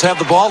 Birds have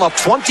the ball up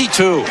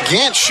 22.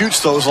 Gant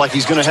shoots those like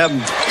he's going to have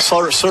them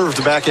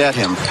served back at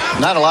him.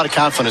 Not a lot of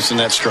confidence in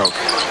that stroke.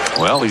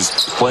 Well, he's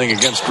playing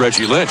against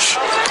Reggie Lynch.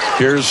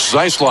 Here's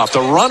Zeisloff.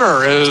 The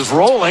runner is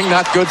rolling.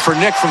 Not good for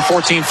Nick from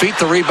 14 feet.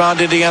 The rebound,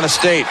 Indiana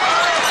State.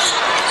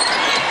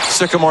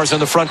 Sycamores in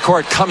the front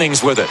court.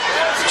 Cummings with it.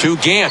 to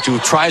Gant, who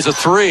tries a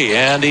three,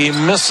 and he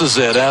misses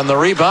it. And the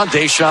rebound,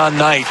 Deshaun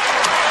Knight.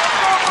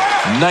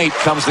 Knight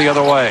comes the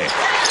other way.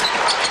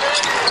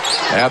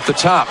 At the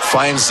top,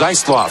 finds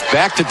Zeisloff.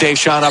 Back to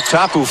Deshaun up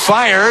top, who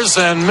fires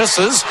and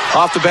misses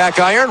off the back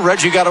iron.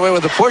 Reggie got away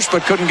with the push,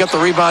 but couldn't get the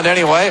rebound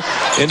anyway.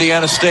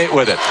 Indiana State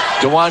with it.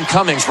 DeJuan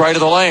Cummings, right of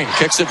the lane,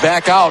 kicks it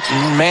back out.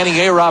 Manny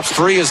Arop's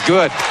three is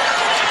good.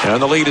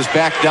 And the lead is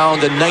back down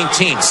to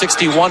 19,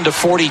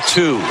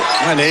 61-42.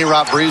 And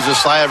Arop breathes a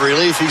sigh of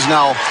relief. He's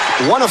now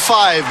 1 of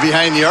 5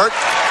 behind the arc,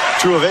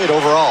 2 of 8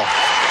 overall.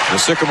 The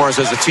Sycamores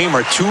as a team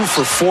are 2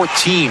 for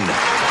 14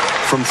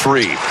 from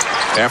 3.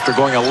 After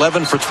going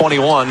 11 for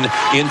 21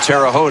 in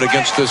Terre Haute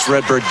against this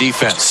Redbird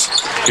defense.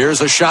 Here's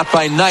a shot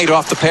by Knight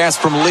off the pass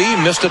from Lee.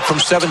 Missed it from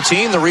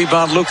 17. The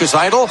rebound, Lucas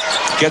Idle.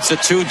 Gets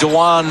it to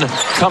DeJuan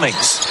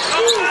Cummings.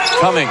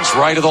 Cummings,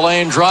 right of the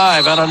lane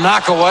drive and a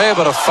knockaway,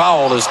 but a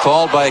foul is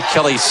called by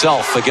Kelly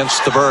Self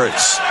against the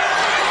Birds.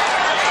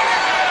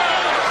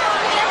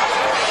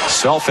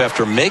 Self,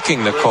 after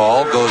making the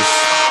call, goes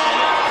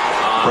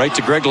right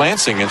to Greg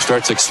Lansing and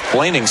starts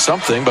explaining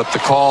something, but the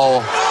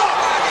call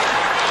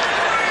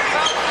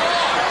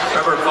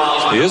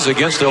is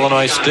against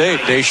Illinois State.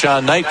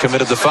 Deshaun Knight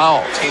committed the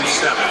foul.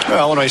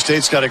 Well, Illinois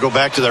State's got to go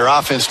back to their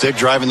offense, Dick,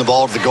 driving the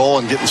ball to the goal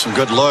and getting some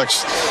good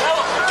looks.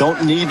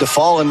 Don't need to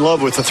fall in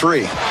love with the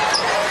three.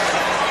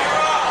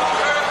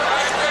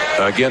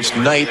 Against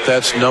Knight,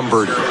 that's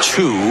number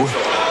 2.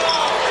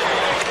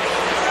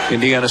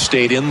 Indiana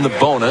State in the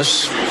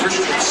bonus.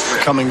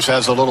 Cummings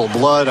has a little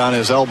blood on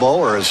his elbow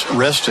or his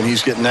wrist, and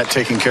he's getting that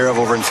taken care of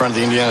over in front of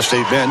the Indiana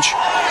State bench.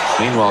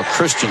 Meanwhile,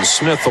 Christian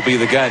Smith will be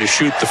the guy to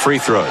shoot the free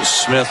throws.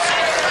 Smith,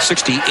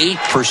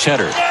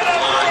 68%er.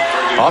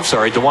 Oh, I'm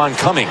sorry, DeJuan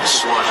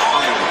Cummings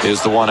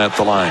is the one at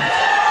the line.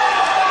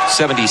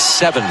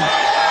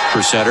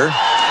 77%er.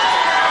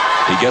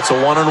 He gets a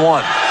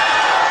 1-and-1.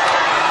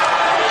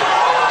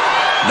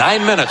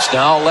 9 minutes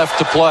now left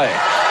to play.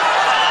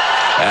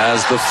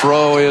 As the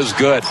throw is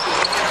good.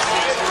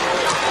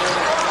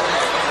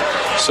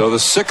 So the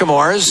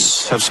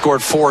Sycamores have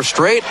scored 4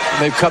 straight.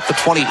 They've cut the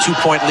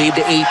 22-point lead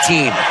to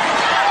 18.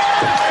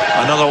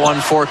 Another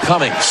one for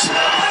Cummings.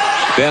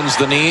 Bends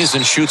the knees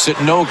and shoots it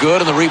no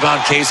good. And the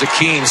rebound, Keza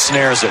Keene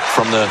snares it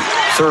from the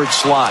 3rd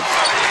slot.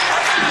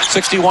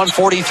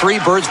 61-43,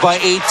 Birds by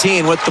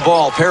 18 with the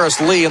ball. Paris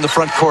Lee in the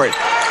front court.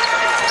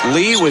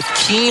 Lee with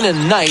Keene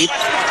and Knight,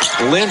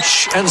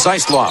 Lynch and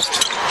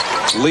Zeisloft.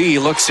 Lee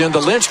looks into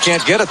Lynch,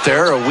 can't get it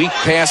there. A weak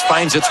pass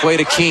finds its way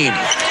to Keene.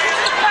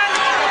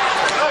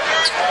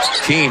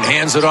 Keene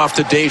hands it off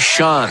to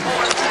Deshaun.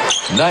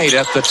 Knight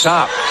at the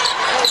top.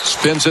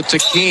 Spins it to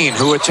Keene,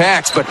 who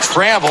attacks but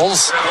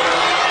travels.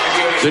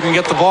 Didn't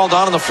get the ball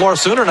down on the floor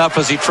soon enough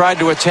as he tried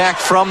to attack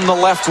from the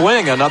left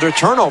wing. Another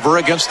turnover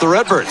against the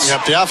Redbirds.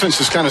 Yep, the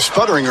offense is kind of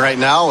sputtering right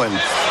now, and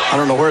I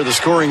don't know where the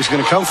scoring is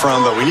going to come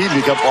from, but we need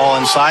to get the ball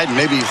inside and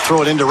maybe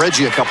throw it into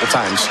Reggie a couple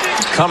times.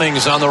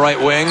 Cummings on the right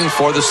wing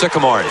for the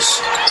Sycamores.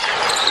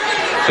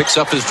 Picks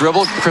up his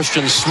dribble.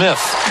 Christian Smith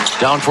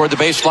down toward the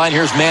baseline.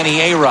 Here's Manny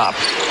Arop.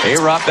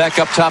 Arop back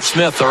up top.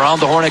 Smith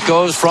around the horn it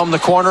goes from the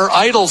corner.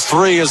 Idle's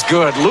three is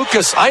good.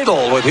 Lucas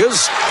Idle with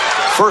his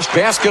first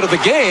basket of the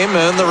game,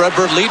 and the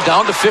Redbird lead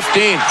down to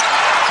 15.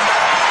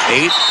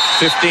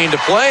 8:15 to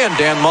play, and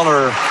Dan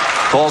Muller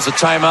calls a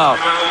timeout.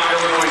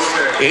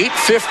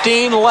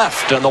 8:15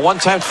 left, and the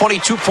one-time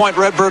 22-point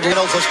Redbird.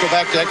 Let's go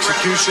back to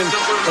execution.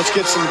 Let's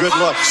get some good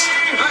looks.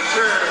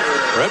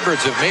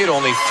 Redbirds have made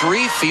only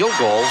 3 field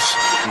goals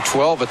in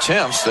 12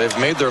 attempts. They've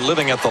made their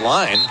living at the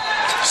line.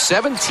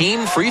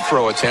 17 free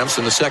throw attempts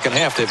in the second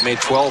half. They've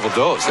made 12 of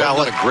those. They've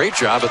done a great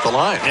job at the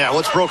line. Yeah,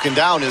 what's broken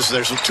down is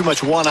there's too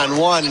much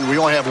one-on-one, and we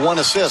only have 1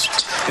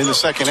 assist in the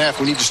second half.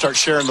 We need to start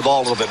sharing the ball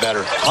a little bit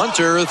better.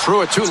 Hunter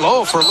threw it too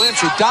low for Lynch,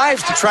 who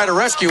dives to try to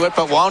rescue it,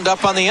 but wound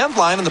up on the end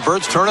line, and the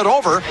Birds turn it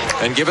over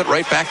and give it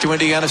right back to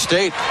Indiana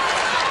State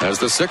as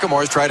the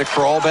Sycamores try to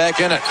crawl back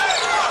in it.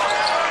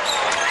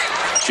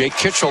 Jake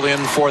Kitchell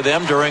in for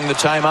them during the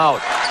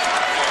timeout.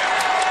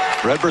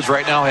 Redbirds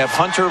right now have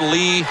Hunter,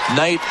 Lee,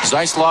 Knight,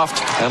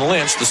 Zeisloft, and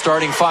Lynch, the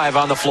starting 5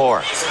 on the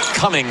floor.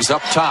 Cummings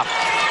up top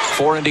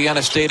for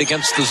Indiana State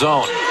against the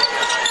zone.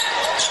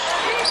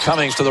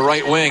 Cummings to the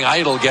right wing.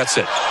 Idle gets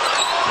it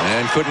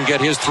and couldn't get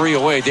his 3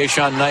 away.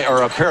 Deshaun Knight,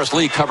 or Paris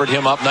Lee covered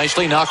him up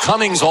nicely. Now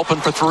Cummings open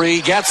for 3,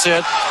 gets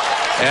it.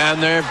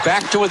 And they're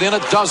back to within a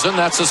dozen.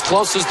 That's as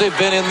close as they've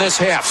been in this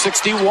half.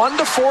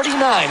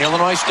 61-49.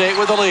 Illinois State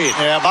with the lead.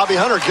 Yeah, Bobby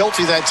Hunter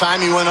guilty that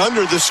time. He went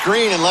under the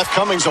screen and left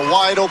Cummings a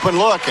wide open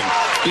look. And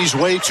he's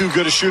way too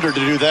good a shooter to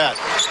do that.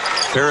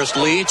 Paris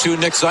Lee to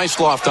Nick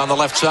Zeisloft on the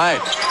left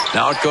side.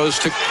 Now it goes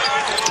to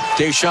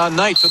Deshaun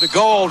Knight to the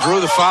goal. Drew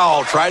the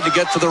foul. Tried to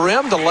get to the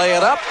rim to lay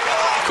it up.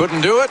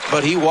 Couldn't do it,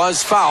 but he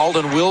was fouled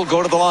and will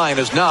go to the line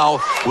as now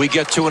we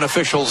get to an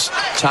official's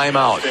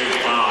timeout.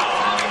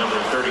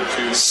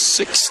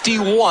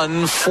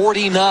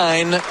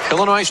 61-49.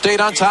 Illinois State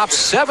on top.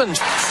 7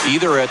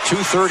 either at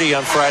 2:30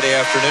 on Friday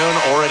afternoon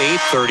or at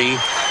 8:30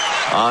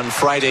 on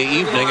Friday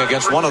evening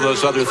against one of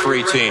those other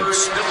 3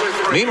 teams.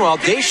 Meanwhile,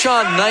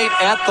 Deshaun Knight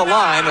at the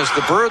line as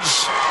the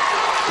Birds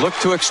look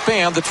to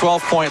expand the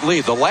 12-point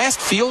lead. The last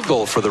field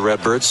goal for the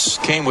Redbirds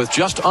came with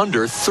just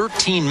under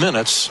 13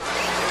 minutes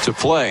to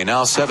play.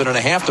 Now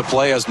 7.5 to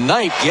play as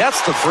Knight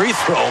gets the free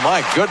throw.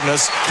 My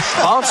goodness.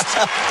 Bounced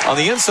on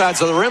the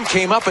insides of the rim,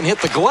 came up and hit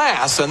the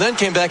glass, and then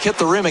came back, hit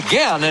the rim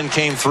again, and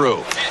came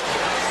through.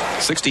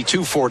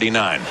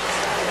 62-49.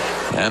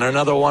 And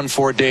another one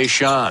for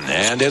Deshawn,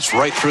 and it's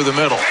right through the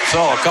middle. So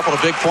a couple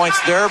of big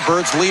points there.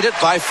 Birds lead it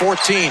by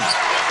 14.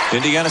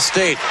 Indiana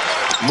State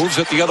moves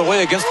it the other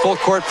way against full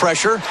court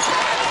pressure.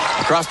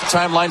 Across the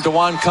timeline,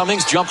 DeJuan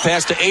Cummings, jump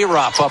pass to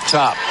Arop up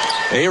top.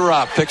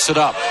 Arop picks it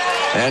up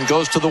and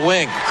goes to the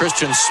wing.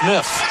 Christian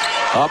Smith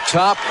up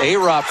top.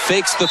 Arop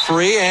fakes the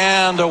three,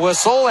 and a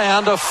whistle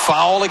and a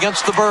foul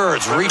against the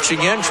Birds.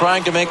 Reaching in,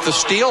 trying to make the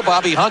steal,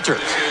 Bobby Hunter.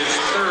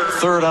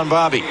 Third on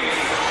Bobby.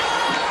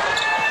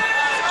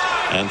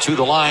 And to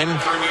the line,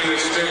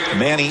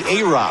 Manny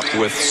Arop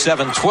with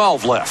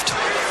 7:12 left.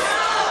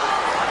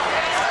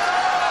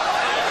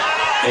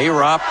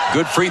 Arop,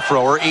 good free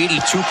thrower,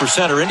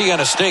 82%.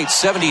 Indiana State,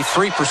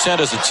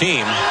 73% as a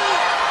team,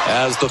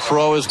 as the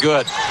throw is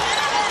good.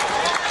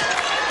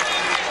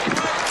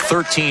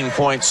 13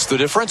 points the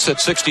difference at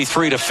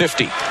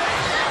 63-50.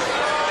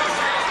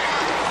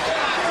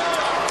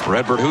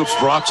 Redbird Hoops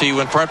brought to you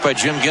in part by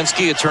Jim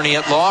Ginsky, attorney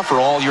at law. For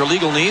all your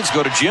legal needs,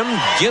 go to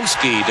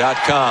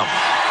jimginsky.com.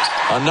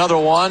 Another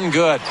one,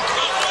 good.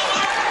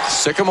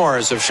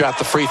 Sycamores have shot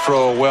the free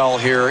throw well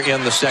here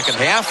in the second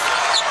half.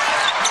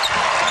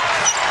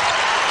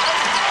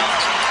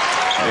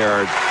 They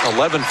are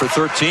 11 for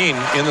 13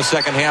 in the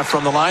second half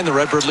from the line. The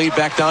Redbird lead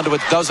back down to a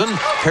dozen.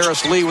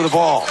 Paris Lee with the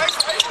ball.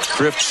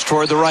 Drifts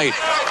toward the right.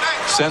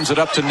 Sends it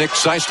up to Nick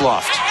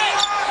Zeisloft.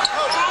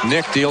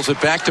 Nick deals it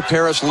back to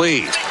Paris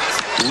Lee.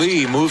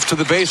 Lee moves to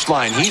the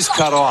baseline. He's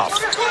cut off.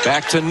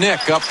 Back to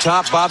Nick. Up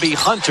top, Bobby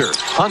Hunter.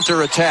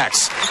 Hunter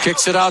attacks.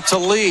 Kicks it out to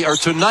Lee, or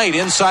to Knight.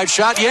 Inside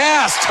shot.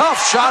 Yes!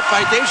 Tough shot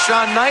by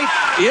Deshawn Knight.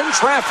 In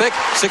traffic.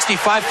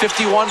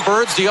 65-51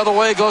 Birds. The other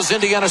way goes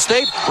Indiana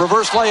State.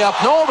 Reverse layup.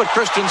 No, but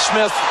Christian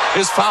Smith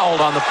is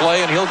fouled on the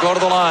play, and he'll go to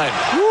the line.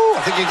 Woo,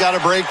 I think he got a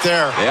break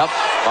there. Yep,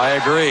 I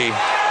agree.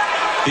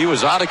 He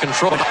was out of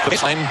control.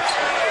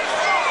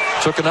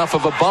 Took enough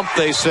of a bump,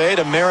 they say,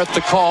 to merit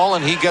the call,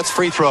 and he gets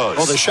free throws.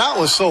 Well, the shot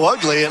was so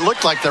ugly, it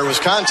looked like there was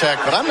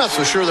contact, but I'm not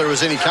so sure there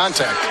was any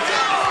contact.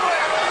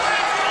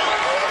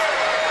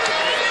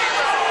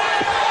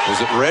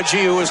 Was it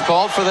Reggie who was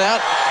called for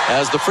that?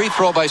 As the free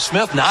throw by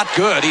Smith, not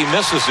good. He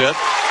misses it.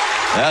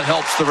 That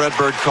helps the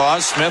Redbird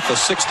cause. Smith, a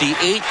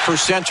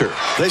 68%er.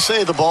 They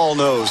say the ball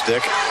knows,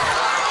 Dick.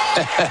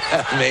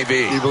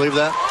 Maybe. You believe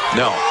that?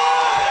 No.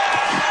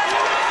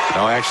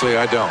 No, actually,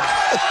 I don't.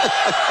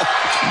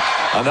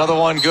 Another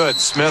one good.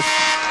 Smith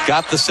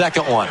got the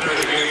second one.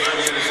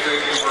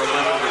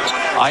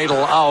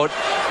 Idle out.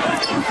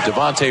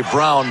 Devontae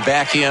Brown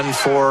back in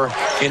for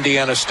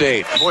Indiana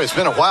State. Boy, it's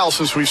been a while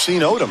since we've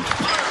seen Odom.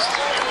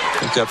 I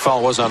think that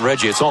foul was on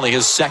Reggie. It's only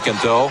his second,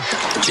 though.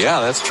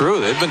 Yeah, that's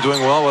true. They've been doing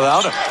well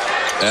without him.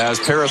 As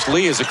Paris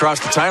Lee is across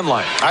the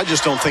timeline. I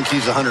just don't think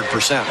he's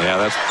 100%. Yeah,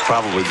 that's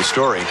probably the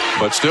story.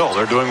 But still,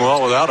 they're doing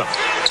well without him.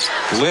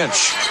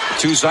 Lynch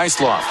to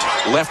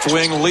Zeisloft. Left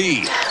wing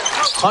Lee.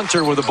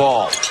 Hunter with the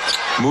ball.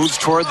 Moves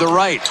toward the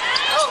right.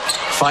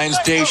 Finds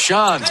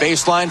Deshawn.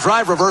 Baseline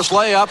drive. Reverse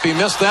layup. He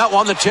missed that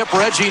one. The tip.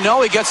 Reggie,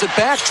 no. He gets it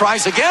back.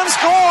 Tries again.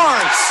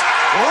 Scores!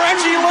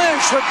 Reggie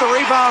Lynch with the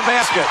rebound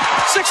basket.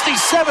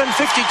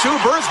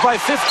 67-52. Birds by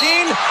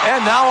 15.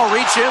 And now a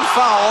reach-in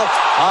foul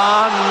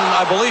on,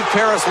 I believe,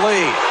 Paris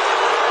Lee.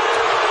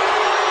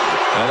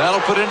 And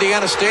that'll put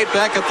Indiana State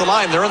back at the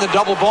line. They're in the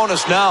double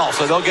bonus now,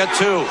 so they'll get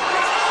two.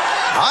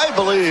 I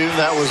believe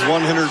that was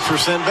 100%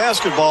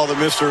 basketball that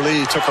Mr.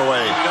 Lee took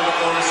away.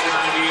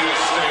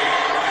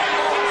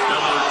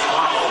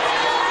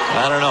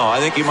 I don't know. I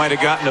think he might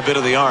have gotten a bit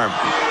of the arm.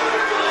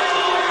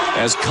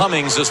 As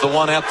Cummings is the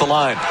one at the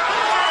line.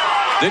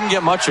 Didn't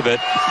get much of it.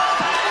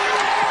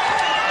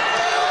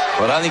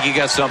 But I think he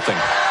got something.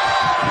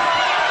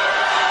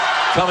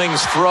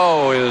 Cummings'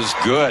 throw is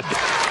good.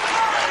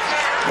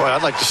 Boy,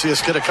 I'd like to see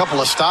us get a couple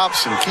of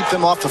stops and keep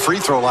them off the free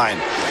throw line.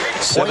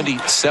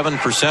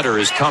 77%er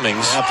is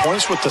Cummings. Yeah,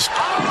 points with the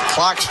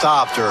clock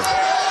stopped are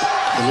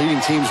the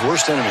leading team's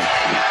worst enemy.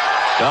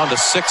 Down to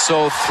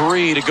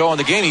 6:03 to go in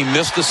the game. He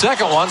missed the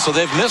second one, so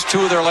they've missed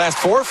two of their last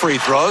four free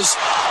throws.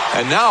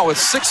 And now with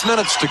 6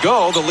 minutes to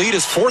go, the lead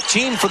is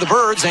 14 for the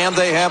Birds, and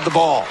they have the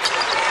ball.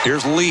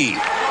 Here's Lee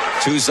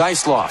to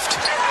Zeisloft.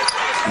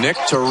 Nick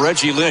to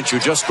Reggie Lynch, who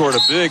just scored a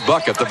big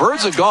bucket. The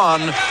Birds have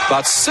gone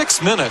about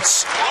 6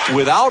 minutes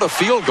without a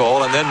field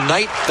goal, and then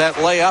Knight that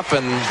layup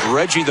and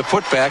Reggie the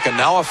putback, and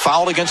now a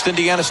foul against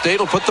Indiana State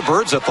will put the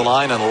Birds at the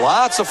line, and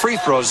lots of free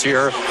throws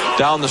here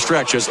down the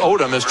stretch as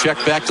Odom is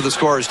checked back to the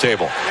scorer's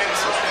table.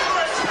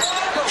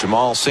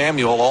 Jamal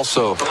Samuel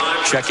also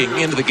checking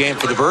into the game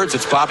for the Birds.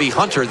 It's Bobby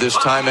Hunter this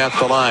time at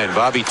the line.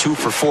 Bobby 2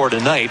 for 4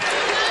 tonight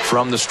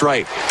from the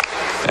stripe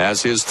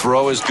as his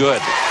throw is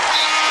good.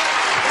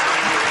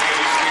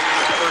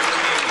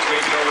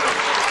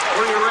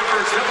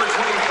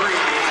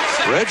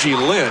 Reggie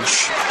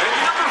Lynch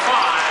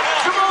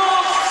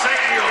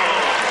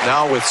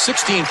now with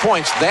 16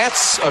 points.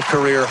 That's a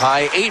career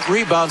high. 8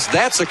 rebounds.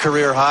 That's a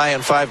career high.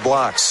 And 5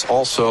 blocks.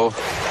 Also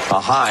a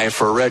high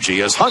for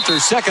Reggie. As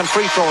Hunter's second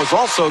free throw is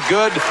also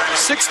good.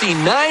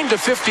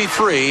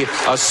 69-53.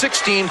 A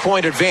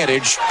 16-point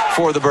advantage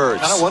for the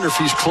Birds. I wonder if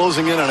he's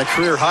closing in on a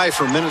career high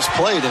for minutes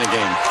played in a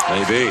game.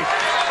 Maybe.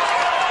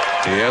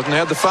 He hasn't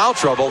had the foul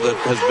trouble that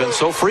has been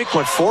so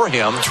frequent for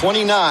him.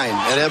 29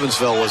 at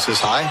Evansville was his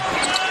high.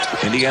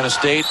 Indiana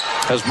State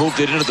has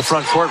moved it into the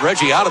front court.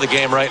 Reggie out of the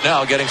game right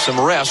now, getting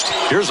some rest.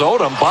 Here's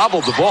Odom,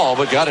 bobbled the ball,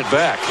 but got it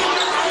back.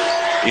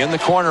 In the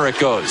corner it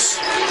goes.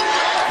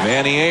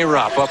 Manny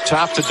Arop up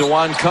top to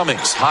DeJuan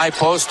Cummings. High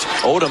post.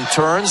 Odom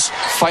turns,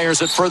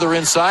 fires it further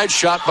inside.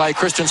 Shot by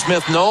Christian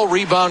Smith. No.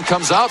 Rebound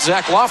comes out.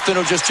 Zach Lofton,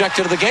 who just checked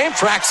into the game,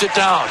 tracks it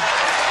down.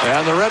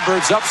 And the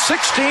Redbirds up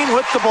 16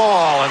 with the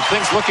ball. And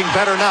things looking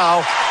better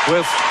now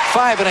with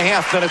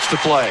 5.5 minutes to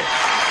play.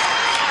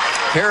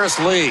 Paris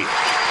Lee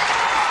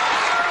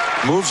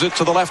moves it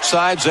to the left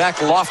side. Zach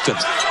Lofton.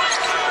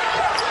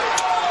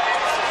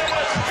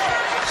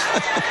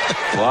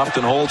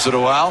 Lofton holds it a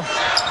while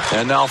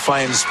and now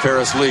finds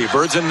Paris Lee.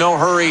 Birds in no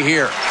hurry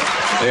here.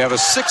 They have a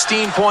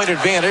 16-point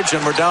advantage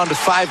and we're down to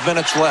 5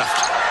 minutes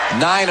left.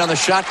 9 on the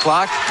shot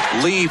clock.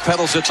 Lee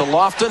pedals it to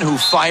Lofton, who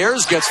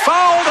fires, gets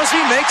fouled as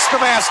he makes the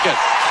basket.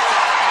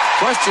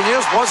 Question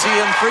is, was he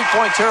in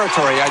three-point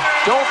territory? I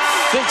don't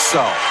think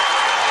so.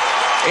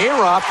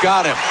 Arop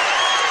got him.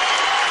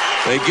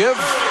 They give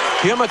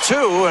him a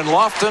 2, and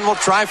Lofton will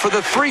try for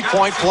the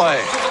three-point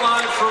play.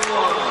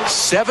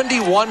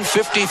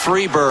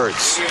 71-53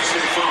 Birds.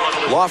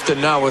 Lofton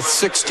now with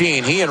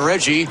 16. He and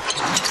Reggie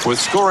with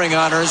scoring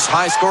honors,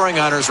 high scoring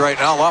honors right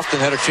now. Lofton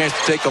had a chance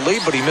to take the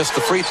lead, but he missed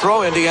the free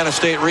throw. Indiana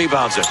State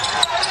rebounds it.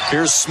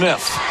 Here's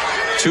Smith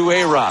to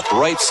Arop,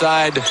 right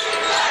side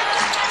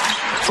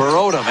for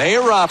Odom.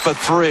 Arop a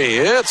 3.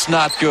 It's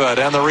not good,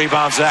 and the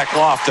rebound, Zach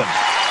Lofton.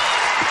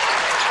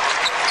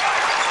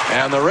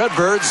 And the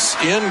Redbirds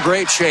in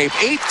great shape.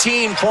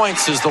 18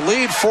 points is the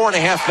lead.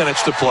 4.5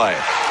 minutes to play.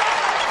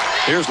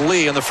 Here's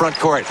Lee in the front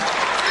court.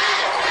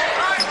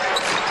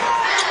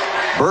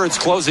 Birds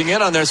closing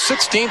in on their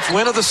 16th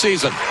win of the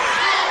season.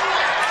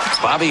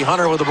 Bobby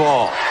Hunter with the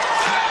ball.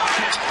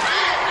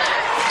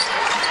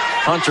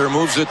 Hunter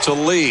moves it to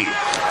Lee.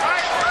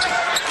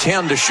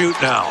 10 to shoot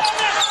now.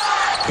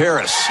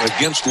 Paris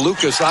against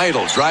Lucas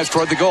Idle. Drives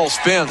toward the goal.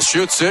 Spins.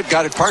 Shoots it.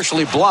 Got it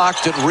partially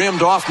blocked. It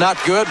rimmed off. Not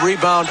good.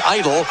 Rebound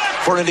Idle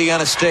for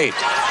Indiana State.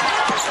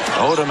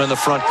 Odom in the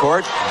front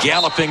court.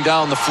 Galloping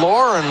down the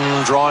floor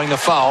and drawing the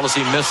foul as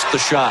he missed the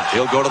shot.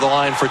 He'll go to the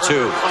line for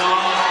 2.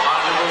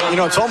 You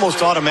know, it's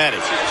almost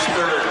automatic.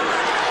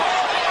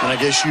 And I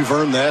guess you've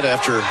earned that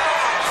after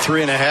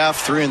 3.5,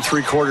 3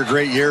 3/4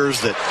 great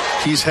years that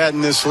he's had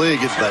in this league.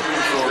 But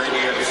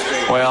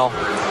well,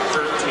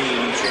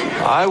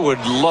 I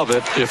would love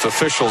it if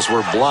officials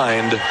were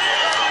blind to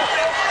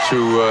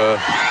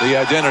the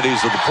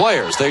identities of the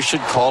players. They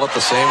should call it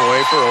the same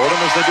way for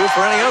Odom as they do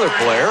for any other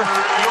player.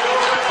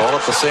 Call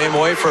it the same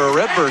way for a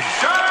Redbird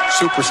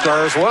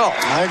superstar as well.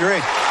 I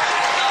agree.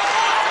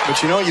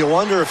 But, you know, you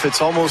wonder if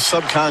it's almost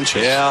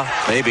subconscious. Yeah,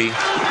 maybe.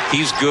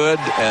 He's good,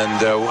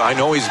 and I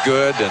know he's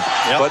good. And,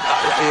 yep. But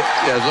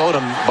as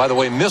Odom, by the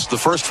way, missed the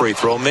first free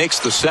throw, makes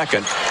the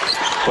second.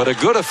 But a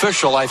good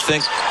official, I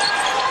think,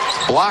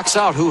 blocks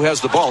out who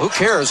has the ball. Who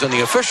cares? And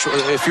the official,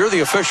 if you're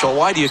the official,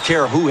 why do you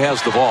care who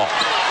has the ball?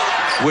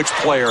 Which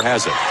player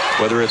has it?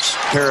 Whether it's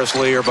Paris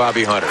Lee or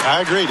Bobby Hunter. I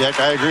agree, Dick.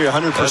 I agree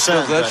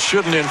 100%. That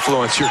shouldn't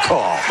influence your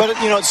call. But,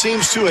 you know, it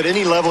seems to at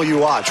any level you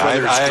watch,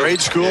 whether it's grade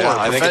school or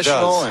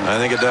professional. I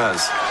think it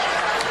does.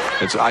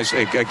 I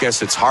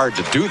guess it's hard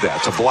to do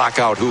that, to block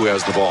out who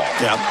has the ball.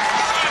 Yeah.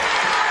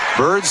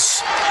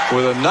 Birds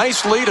with a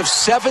nice lead of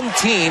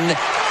 17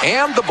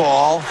 and the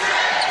ball.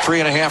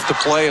 3.5 to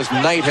play as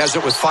Knight has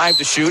it with 5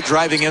 to shoot.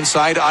 Driving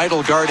inside,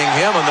 Idle guarding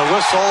him, and the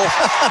whistle.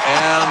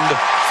 And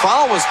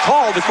foul was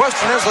called. The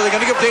question is, are they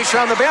going to give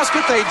Deschamps the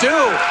basket? They do.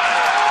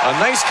 A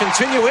nice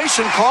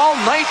continuation call.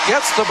 Knight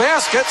gets the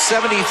basket.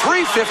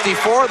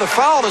 73-54. The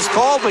foul is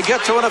called. We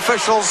get to an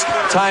official's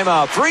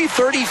timeout.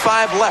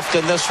 3:35 left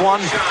in this one.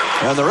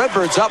 And the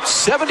Redbirds up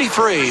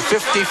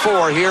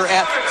 73-54 here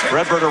at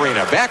Redbird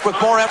Arena. Back with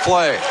more at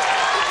play.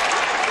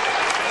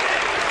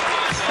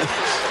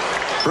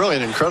 Really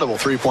an incredible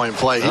three-point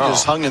play. He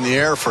just hung in the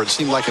air for it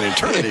seemed like an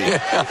eternity.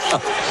 Yeah,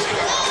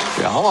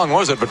 how long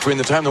was it between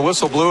the time the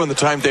whistle blew and the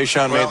time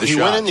Deschamps made the shot?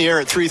 He went in the air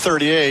at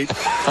 3:38,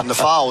 and the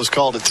foul was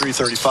called at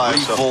 3:35.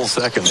 3 full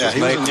seconds. Yeah,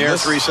 he was in the air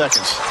 3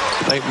 seconds.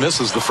 Knight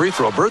misses the free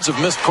throw. Birds have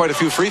missed quite a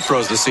few free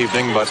throws this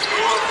evening, but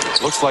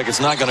looks like it's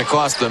not going to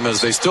cost them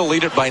as they still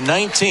lead it by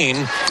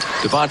 19.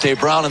 Devontae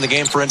Brown in the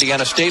game for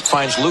Indiana State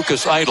finds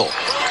Lucas Idle.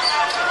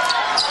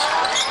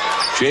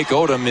 Jake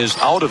Odom is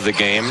out of the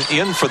game.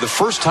 In for the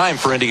first time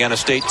for Indiana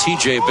State,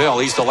 T.J. Bell.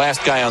 He's the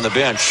last guy on the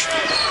bench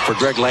for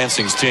Greg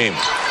Lansing's team.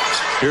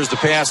 Here's the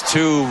pass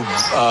to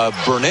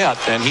Burnett,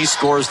 and he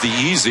scores the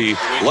easy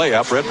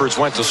layup. Redbirds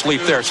went to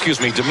sleep there.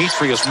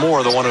 Demetrius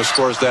Moore, the one who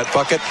scores that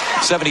bucket.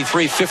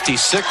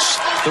 73-56.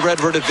 The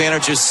Redbird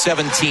advantage is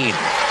 17.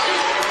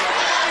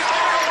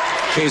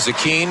 Keza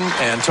Keene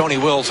and Tony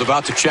Wills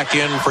about to check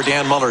in for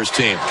Dan Muller's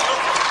team.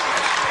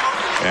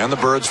 And the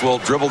Birds will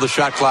dribble the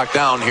shot clock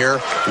down here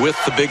with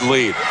the big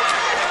lead.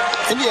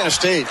 Indiana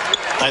State,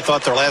 I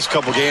thought their last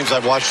couple games,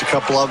 I've watched a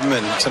couple of them,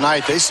 and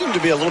tonight they seem to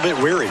be a little bit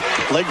weary,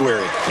 leg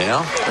weary.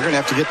 Yeah. They're going to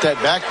have to get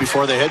that back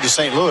before they head to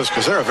St. Louis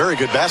because they're a very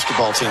good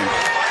basketball team.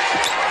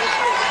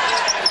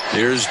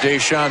 Here's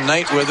Deshaun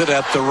Knight with it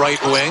at the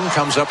right wing.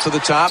 Comes up to the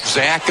top.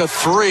 Zach a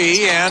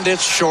three, and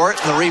it's short.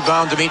 And the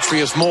rebound,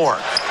 Demetrius Moore.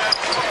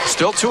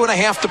 Still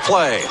 2.5 to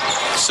play.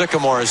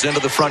 Sycamore is into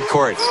the front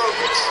court.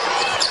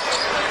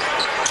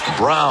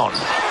 Brown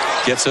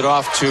gets it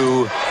off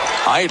to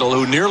Idle,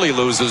 who nearly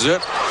loses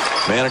it.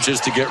 Manages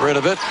to get rid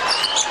of it.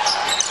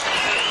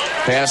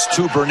 Pass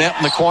to Burnett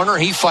in the corner.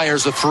 He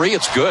fires a three.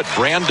 It's good.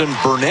 Brandon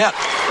Burnett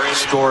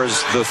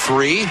scores the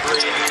three.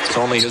 It's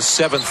only his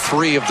 7th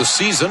three of the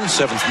season.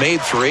 7th made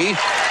three.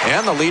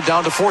 And the lead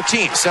down to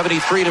 14.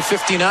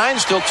 73-59.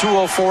 Still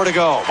 2:04 to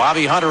go.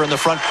 Bobby Hunter in the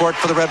front court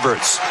for the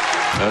Redbirds,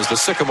 as the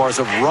Sycamores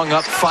have rung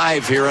up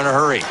 5 here in a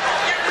hurry.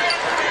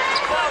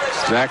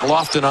 Zach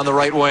Lofton on the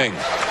right wing.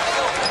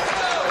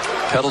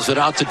 Pedals it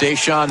out to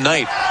Deshaun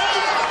Knight.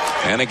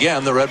 And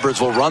again, the Redbirds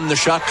will run the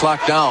shot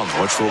clock down,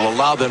 which will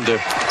allow them to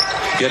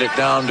get it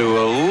down to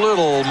a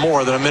little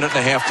more than 1.5 minutes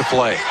to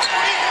play.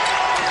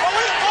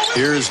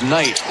 Here's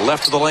Knight,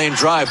 left of the lane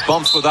drive,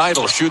 bumps with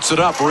Idle, shoots it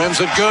up, rims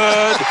it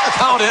good,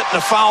 count it, and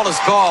a foul is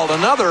called.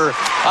 Another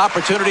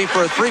opportunity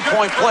for a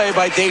three-point play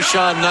by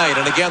Deshaun Knight,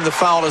 and again the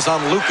foul is on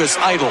Lucas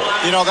Idle.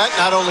 You know, that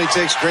not only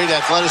takes great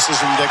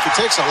athleticism, Dick, it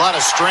takes a lot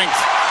of strength,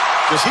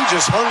 because he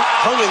just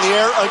hung in the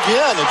air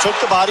again and took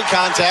the body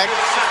contact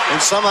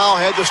and somehow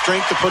had the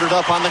strength to put it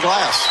up on the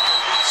glass.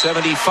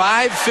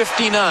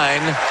 75-59.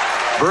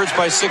 Birds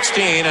by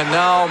 16, and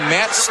now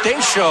Matt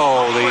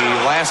Stasio, the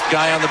last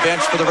guy on the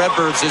bench for the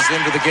Redbirds, is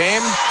into the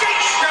game.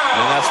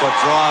 And that's what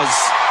draws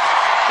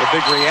the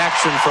big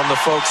reaction from the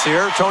folks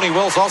here. Tony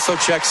Wills also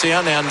checks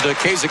in, and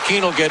Keza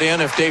Keene will get in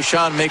if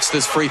Deshaun makes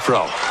this free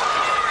throw.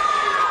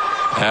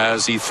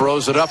 As he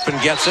throws it up and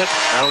gets it,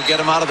 that'll get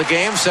him out of the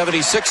game.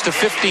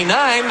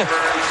 76-59.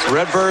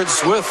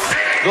 Redbirds with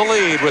the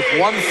lead with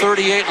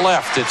 1:38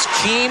 left. It's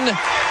Keene,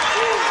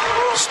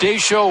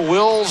 Stasio,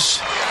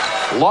 Wills,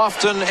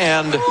 Lofton,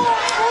 and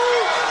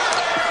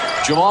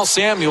Jamal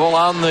Samuel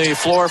on the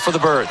floor for the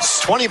Birds.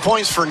 20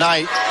 points for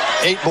Knight,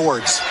 8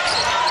 boards.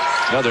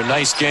 Another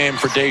nice game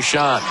for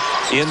Deshaun.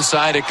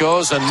 Inside it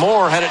goes, and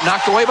Moore had it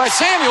knocked away by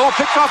Samuel,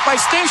 picked off by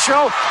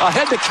Stasio,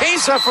 ahead to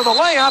Keza for the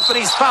layup, and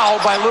he's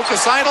fouled by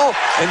Lucas Idle.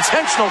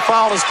 Intentional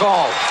foul is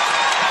called.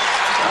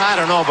 I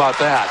don't know about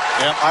that.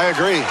 Yep, I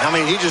agree. I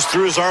mean, he just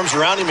threw his arms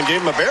around him and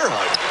gave him a bear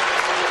hug.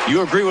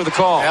 You agree with the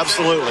call?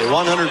 Absolutely,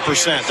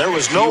 100%. There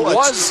was no...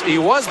 He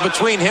was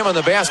between him and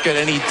the basket,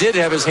 and he did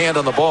have his hand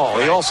on the ball.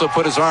 He also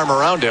put his arm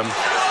around him.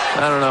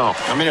 I don't know.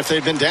 I mean, if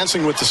they'd been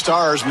dancing with the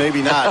stars,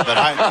 maybe not, but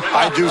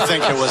I do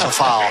think it was a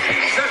foul.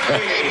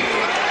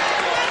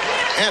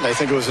 And I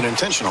think it was an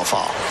intentional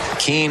foul.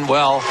 Keene,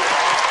 well,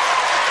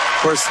 of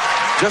course,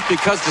 just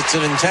because it's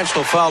an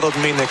intentional foul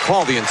doesn't mean they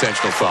call the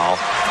intentional foul.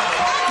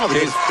 No,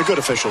 the good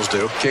officials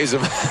do. Keza,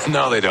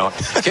 no, they don't.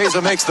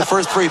 Keza makes the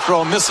first free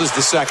throw, misses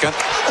the second.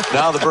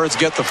 Now the Birds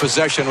get the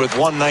possession with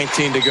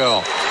 1:19 to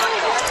go.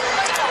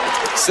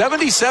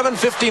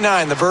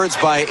 77-59, the Birds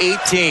by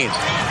 18.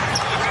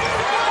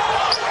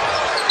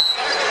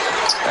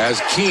 As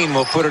Keene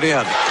will put it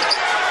in.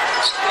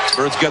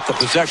 Birds get the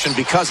possession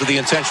because of the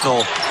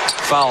intentional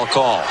foul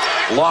call.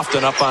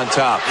 Lofton up on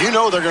top. You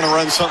know they're going to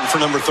run something for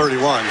number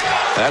 31.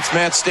 That's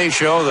Matt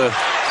Stasio, the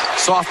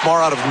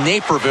sophomore out of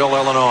Naperville,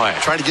 Illinois.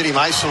 Try to get him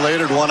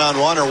isolated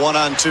one-on-one or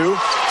one-on-two.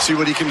 See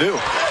what he can do.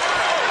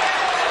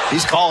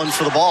 He's calling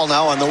for the ball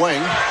now on the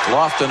wing.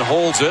 Lofton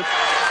holds it.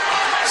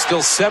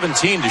 Still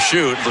 17 to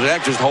shoot.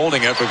 Zach just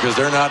holding it because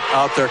they're not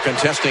out there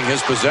contesting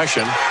his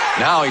possession.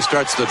 Now he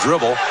starts the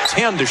dribble.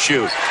 10 to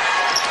shoot.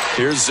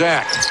 Here's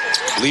Zach.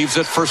 Leaves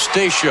it for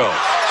Stasio.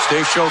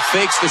 Stasio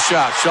fakes the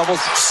shot.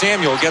 Shovels.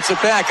 Samuel gets it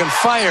back and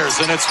fires,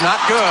 and it's not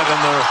good.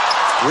 And the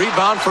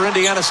rebound for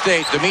Indiana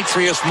State,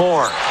 Demetrius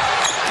Moore.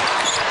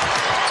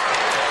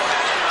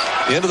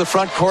 Into the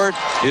front court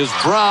is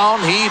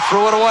Brown. He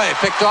threw it away.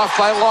 Picked off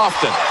by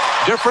Lofton.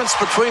 Difference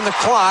between the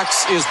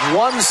clocks is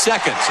 1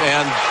 second,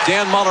 and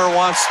Dan Muller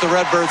wants the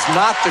Redbirds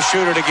not to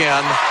shoot it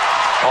again.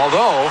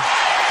 Although,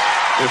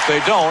 if they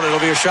don't, it'll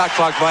be a shot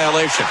clock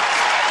violation.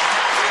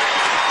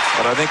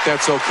 But I think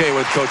that's okay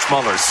with Coach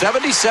Muller.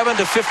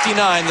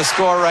 77-59, the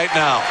score right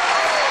now.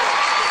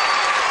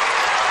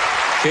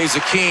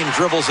 Keza Keene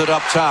dribbles it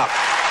up top.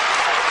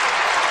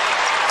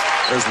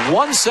 There's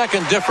 1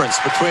 second difference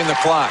between the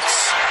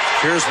clocks.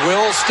 Here's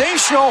Will.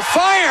 Stasio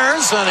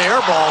fires and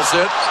airballs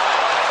it.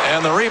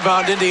 And the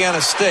rebound,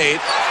 Indiana State.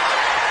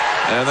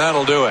 And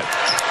that'll do it.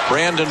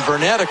 Brandon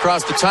Burnett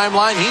across the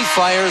timeline. He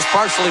fires,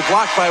 partially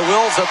blocked by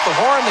Wills at the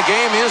horn. The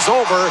game is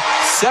over.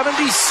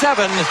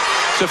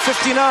 77-59.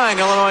 59.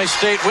 Illinois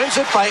State wins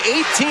it by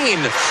 18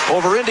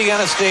 over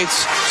Indiana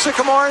State's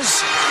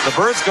Sycamores. The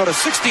Birds go to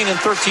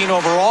 16-13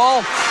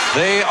 overall.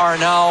 They are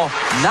now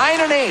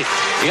 9-8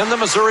 in the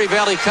Missouri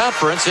Valley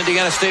Conference.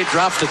 Indiana State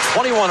drops to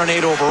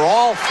 21-8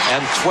 overall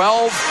and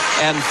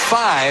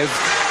 12-5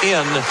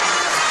 in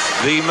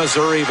the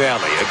Missouri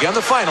Valley. Again,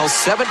 the final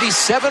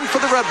 77 for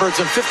the Redbirds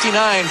and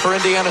 59 for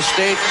Indiana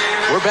State.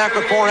 We're back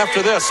with more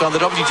after this on the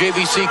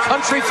WJBC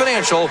Country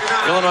Financial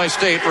Illinois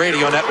State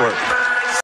Radio Network.